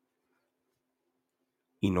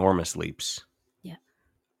enormous leaps. Yeah.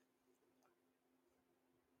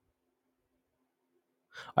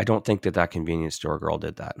 I don't think that convenience store girl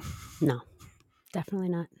did that. No, definitely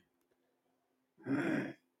not.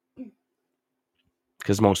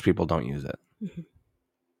 Because most people don't use it. Mm-hmm.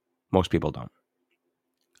 Most people don't.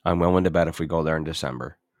 I'm willing to bet if we go there in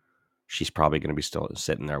December, she's probably going to be still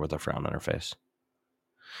sitting there with a frown on her face.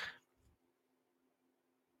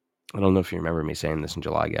 I don't know if you remember me saying this in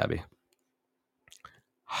July, Gabby.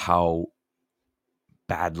 How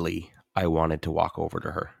badly I wanted to walk over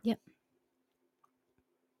to her. Yep.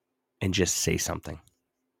 And just say something.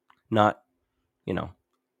 Not,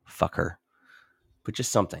 fuck her. But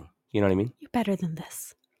just something. You know what I mean? You're better than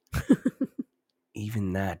this.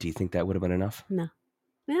 Even that, do you think that would have been enough? No.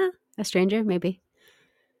 Yeah, a stranger, maybe.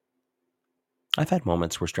 I've had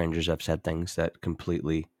moments where strangers have said things that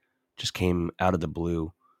completely just came out of the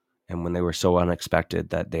blue, and when they were so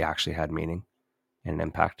unexpected that they actually had meaning and an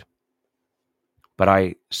impact. But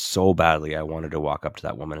I wanted to walk up to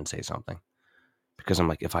that woman and say something. Because I'm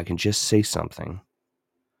like, if I can just say something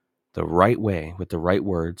the right way, with the right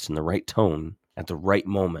words and the right tone at the right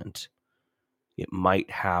moment, it might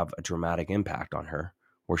have a dramatic impact on her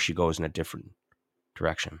where she goes in a different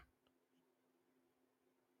direction.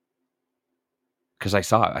 Because I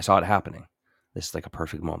saw it happening. This is like a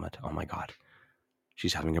perfect moment. Oh my God.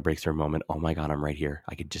 She's having a breakthrough moment. Oh my God, I'm right here.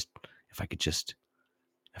 If I could just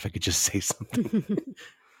say something.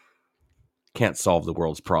 Can't solve the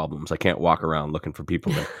world's problems. I can't walk around looking for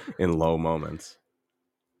people in low moments.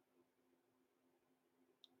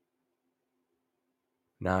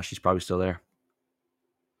 Nah, she's probably still there.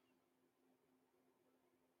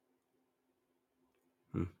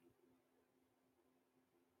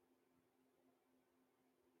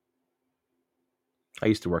 I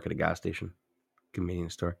used to work at a gas station,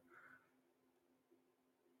 convenience store.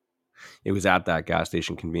 It was at that gas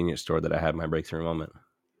station convenience store that I had my breakthrough moment.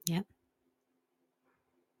 Yep.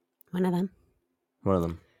 One of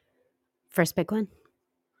them. First big one.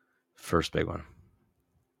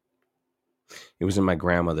 It was in my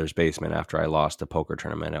grandmother's basement after I lost a poker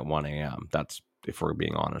tournament at 1 a.m. That's, if we're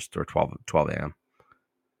being honest, or 12 a.m.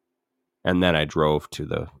 And then I drove to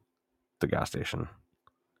the gas station.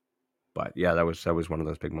 But yeah, that was one of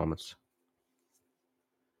those big moments.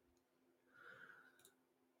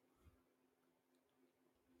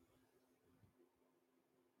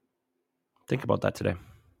 Think about that today.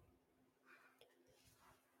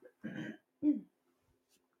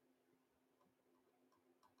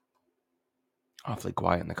 Awfully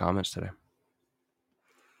quiet in the comments today.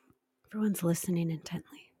 Everyone's listening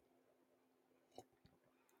intently.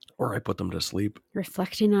 Or I put them to sleep.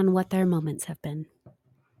 Reflecting on what their moments have been.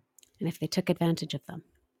 And if they took advantage of them.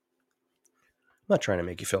 I'm not trying to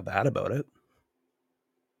make you feel bad about it.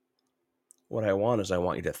 What I want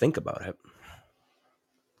you to think about it.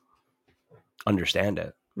 Understand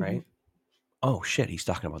it, right? Mm-hmm. Oh shit, he's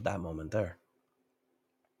talking about that moment there.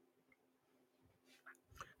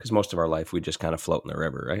 Because most of our life, we just kind of float in the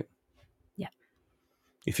river, right? Yeah.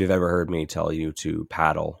 If you've ever heard me tell you to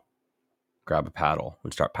paddle, grab a paddle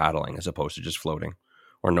and start paddling as opposed to just floating,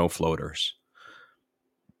 or no floaters.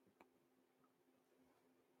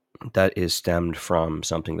 That is stemmed from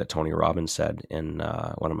something that Tony Robbins said in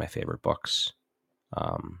one of my favorite books,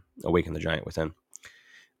 Awaken the Giant Within,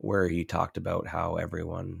 where he talked about how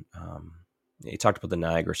everyone, he talked about the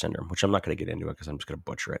Niagara Syndrome, which I'm not going to get into it because I'm just going to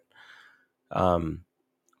butcher it.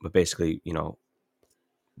 But basically,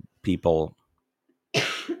 people,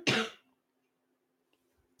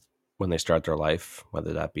 when they start their life,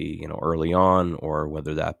 whether that be, early on or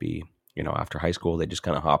whether that be, after high school, they just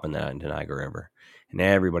kind of hop into Niagara River. And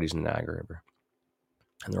everybody's in the Niagara River.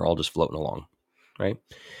 And they're all just floating along, right?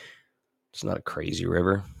 It's not a crazy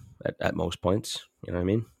river at most points. You know what I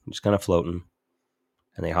mean? Just kind of floating.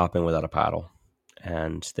 And they hop in without a paddle.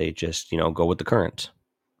 And they just, go with the current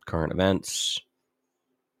events,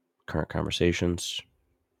 current conversations.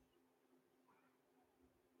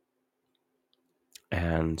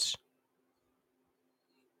 And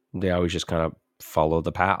they always just kind of follow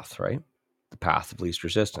the path, right? The path of least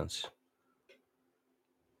resistance.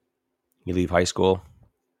 You leave high school.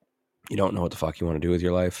 You don't know what the fuck you want to do with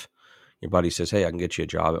your life. Your buddy says, hey, I can get you a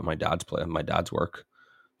job at my dad's work.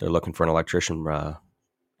 they're looking for an electrician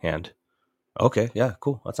hand. Okay, yeah,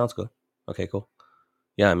 cool. That sounds good. Okay, cool.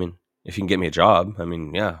 Yeah, I mean, if you can get me a job, I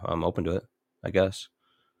mean, yeah, I'm open to it, I guess.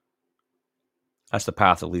 That's the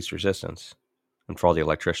path of least resistance. And for all the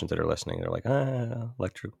electricians that are listening, they're like,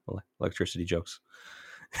 electricity jokes.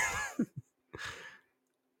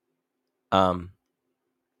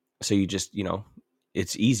 So you just,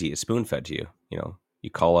 it's easy. It's spoon fed to you. You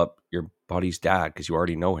call up your buddy's dad because you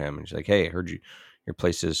already know him. And he's like, hey, I heard your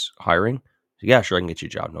place is hiring. So, yeah, sure, I can get you a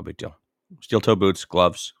job. No big deal. Steel toe boots,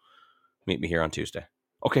 gloves. Meet me here on Tuesday.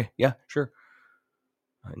 Okay, yeah, sure.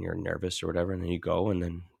 And you're nervous or whatever. And then you go, and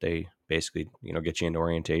then they basically, get you into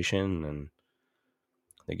orientation, and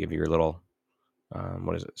they give you your little,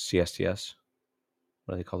 what is it, CSTS?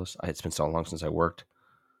 What do they call this? It's been so long since I worked.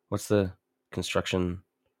 What's the construction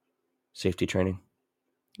safety training?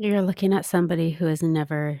 You're looking at somebody who has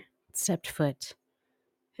never stepped foot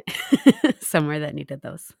somewhere that needed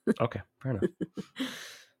those. Okay, fair enough.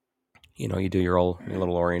 You do your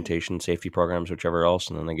little orientation, safety programs, whichever else,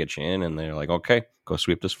 and then they get you in, and they're like, okay, go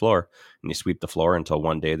sweep this floor. And you sweep the floor until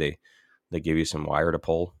one day they give you some wire to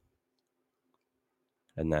pull.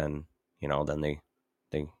 And then, then they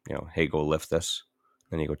hey, go lift this.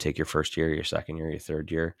 Then you go take your first year, your second year, your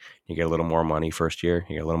third year. You get a little more money first year.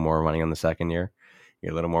 You get a little more money on the second year. You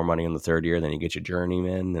get a little more money on the third year. Then you get your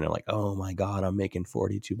journeyman. And they're like, oh my God, I'm making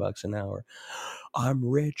 $42 an hour. I'm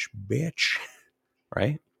rich, bitch.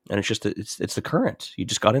 Right? And it's just, it's the current. You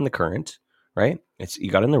just got in the current, right?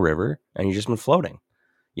 You got in the river and you just been floating.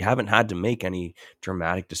 You haven't had to make any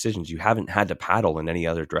dramatic decisions. You haven't had to paddle in any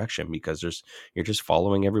other direction because you're just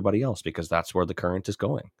following everybody else because that's where the current is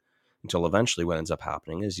going. Until eventually what ends up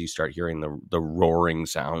happening is you start hearing the roaring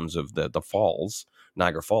sounds of the falls,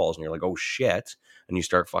 Niagara Falls, and you're like, oh shit. And you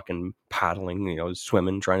start fucking paddling,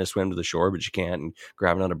 swimming, trying to swim to the shore, but you can't, and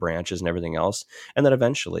grabbing onto branches and everything else. And then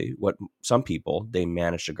eventually some people, they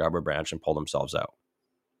manage to grab a branch and pull themselves out.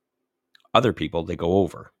 Other people, they go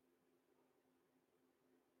over.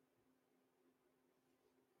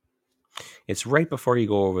 It's right before you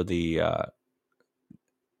go over the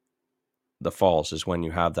falls is when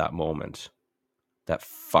you have that moment, that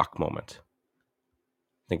fuck moment.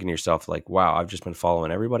 Thinking to yourself like, wow, I've just been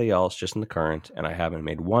following everybody else just in the current, and I haven't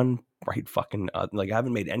made one right fucking, I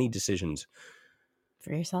haven't made any decisions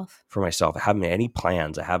for yourself, for myself. I haven't made any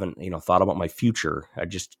plans. I haven't, thought about my future. I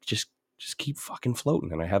just keep fucking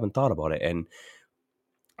floating, and I haven't thought about it. And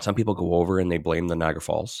some people go over and they blame the Niagara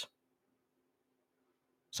Falls.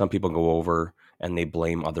 Some people go over and they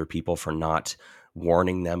blame other people for not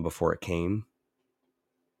warning them before it came.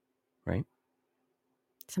 Right?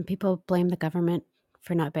 Some people blame the government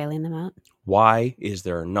for not bailing them out. Why is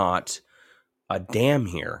there not a dam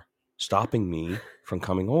here stopping me from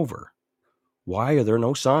coming over? Why are there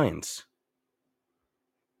no signs?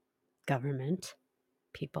 Government,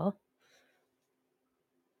 people.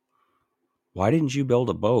 Why didn't you build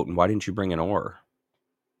a boat, and why didn't you bring an oar?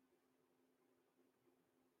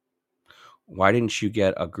 Why didn't you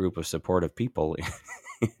get a group of supportive people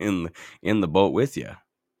in the boat with you?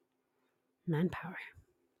 Manpower.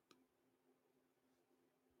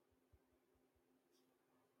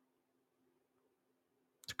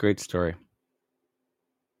 It's a great story.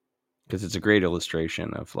 Because it's a great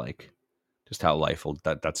illustration of like just how life will,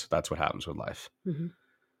 that's what happens with life. Mm-hmm.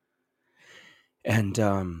 And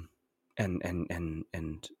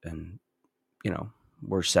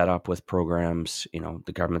we're set up with programs,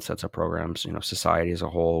 the government sets up programs, society as a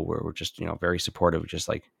whole, where we're just, very supportive, just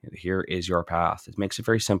like, here is your path. It makes it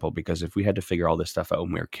very simple, because if we had to figure all this stuff out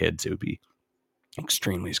when we were kids, it would be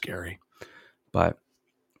extremely scary. But,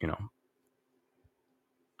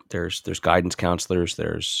 there's guidance counselors,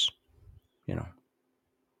 there's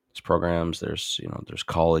programs, there's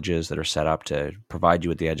colleges that are set up to provide you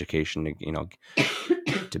with the education to,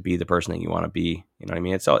 to be the person that you want to be. You know what I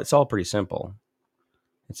mean? It's all pretty simple.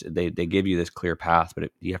 They give you this clear path, but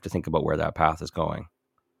you have to think about where that path is going,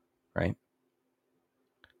 right?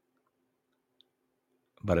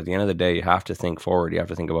 But at the end of the day, you have to think forward. You have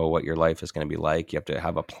to think about what your life is going to be like. You have to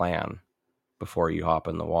have a plan before you hop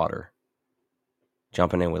in the water,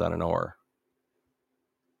 jumping in without an oar.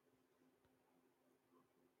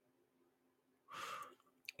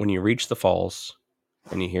 When you reach the falls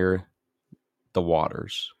and you hear the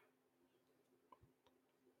waters,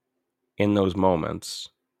 in those moments,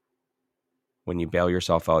 when you bail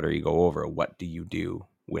yourself out or you go over, what do you do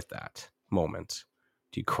with that moment?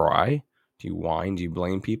 Do you cry? Do you whine? Do you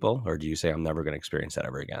blame people? Or do you say, I'm never going to experience that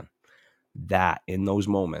ever again? That, in those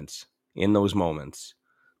moments,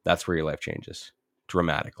 that's where your life changes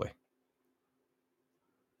dramatically.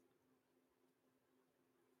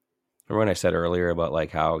 Remember when I said earlier about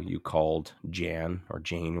like how you called Jan or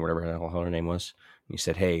Jane, or whatever the hell her name was, and you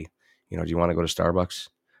said, "Hey, do you want to go to Starbucks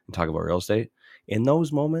and talk about real estate?" In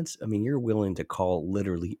those moments, I mean, you're willing to call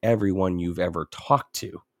literally everyone you've ever talked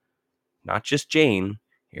to, not just Jane.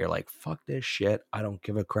 You're like, fuck this shit. I don't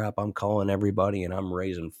give a crap. I'm calling everybody, and I'm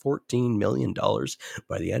raising $14 million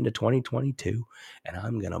by the end of 2022, and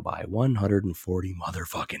I'm going to buy 140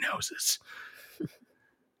 motherfucking houses.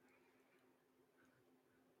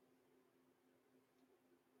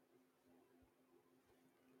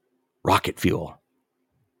 Rocket fuel.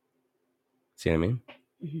 See what I mean?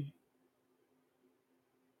 Mm-hmm.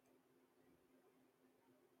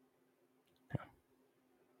 Yeah.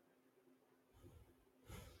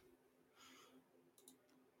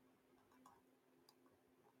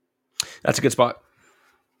 That's a good spot.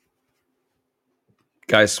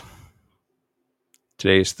 Guys,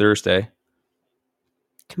 today's Thursday.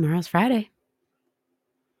 Tomorrow's Friday.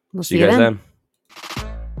 We'll See you guys then.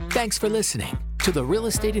 Thanks for listening to the Real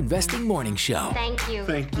Estate Investing Morning Show. Thank you.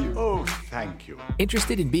 Thank you. Oh, thank you.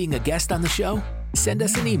 Interested in being a guest on the show? Send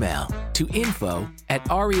us an email to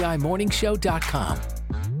info@reimorningshow.com.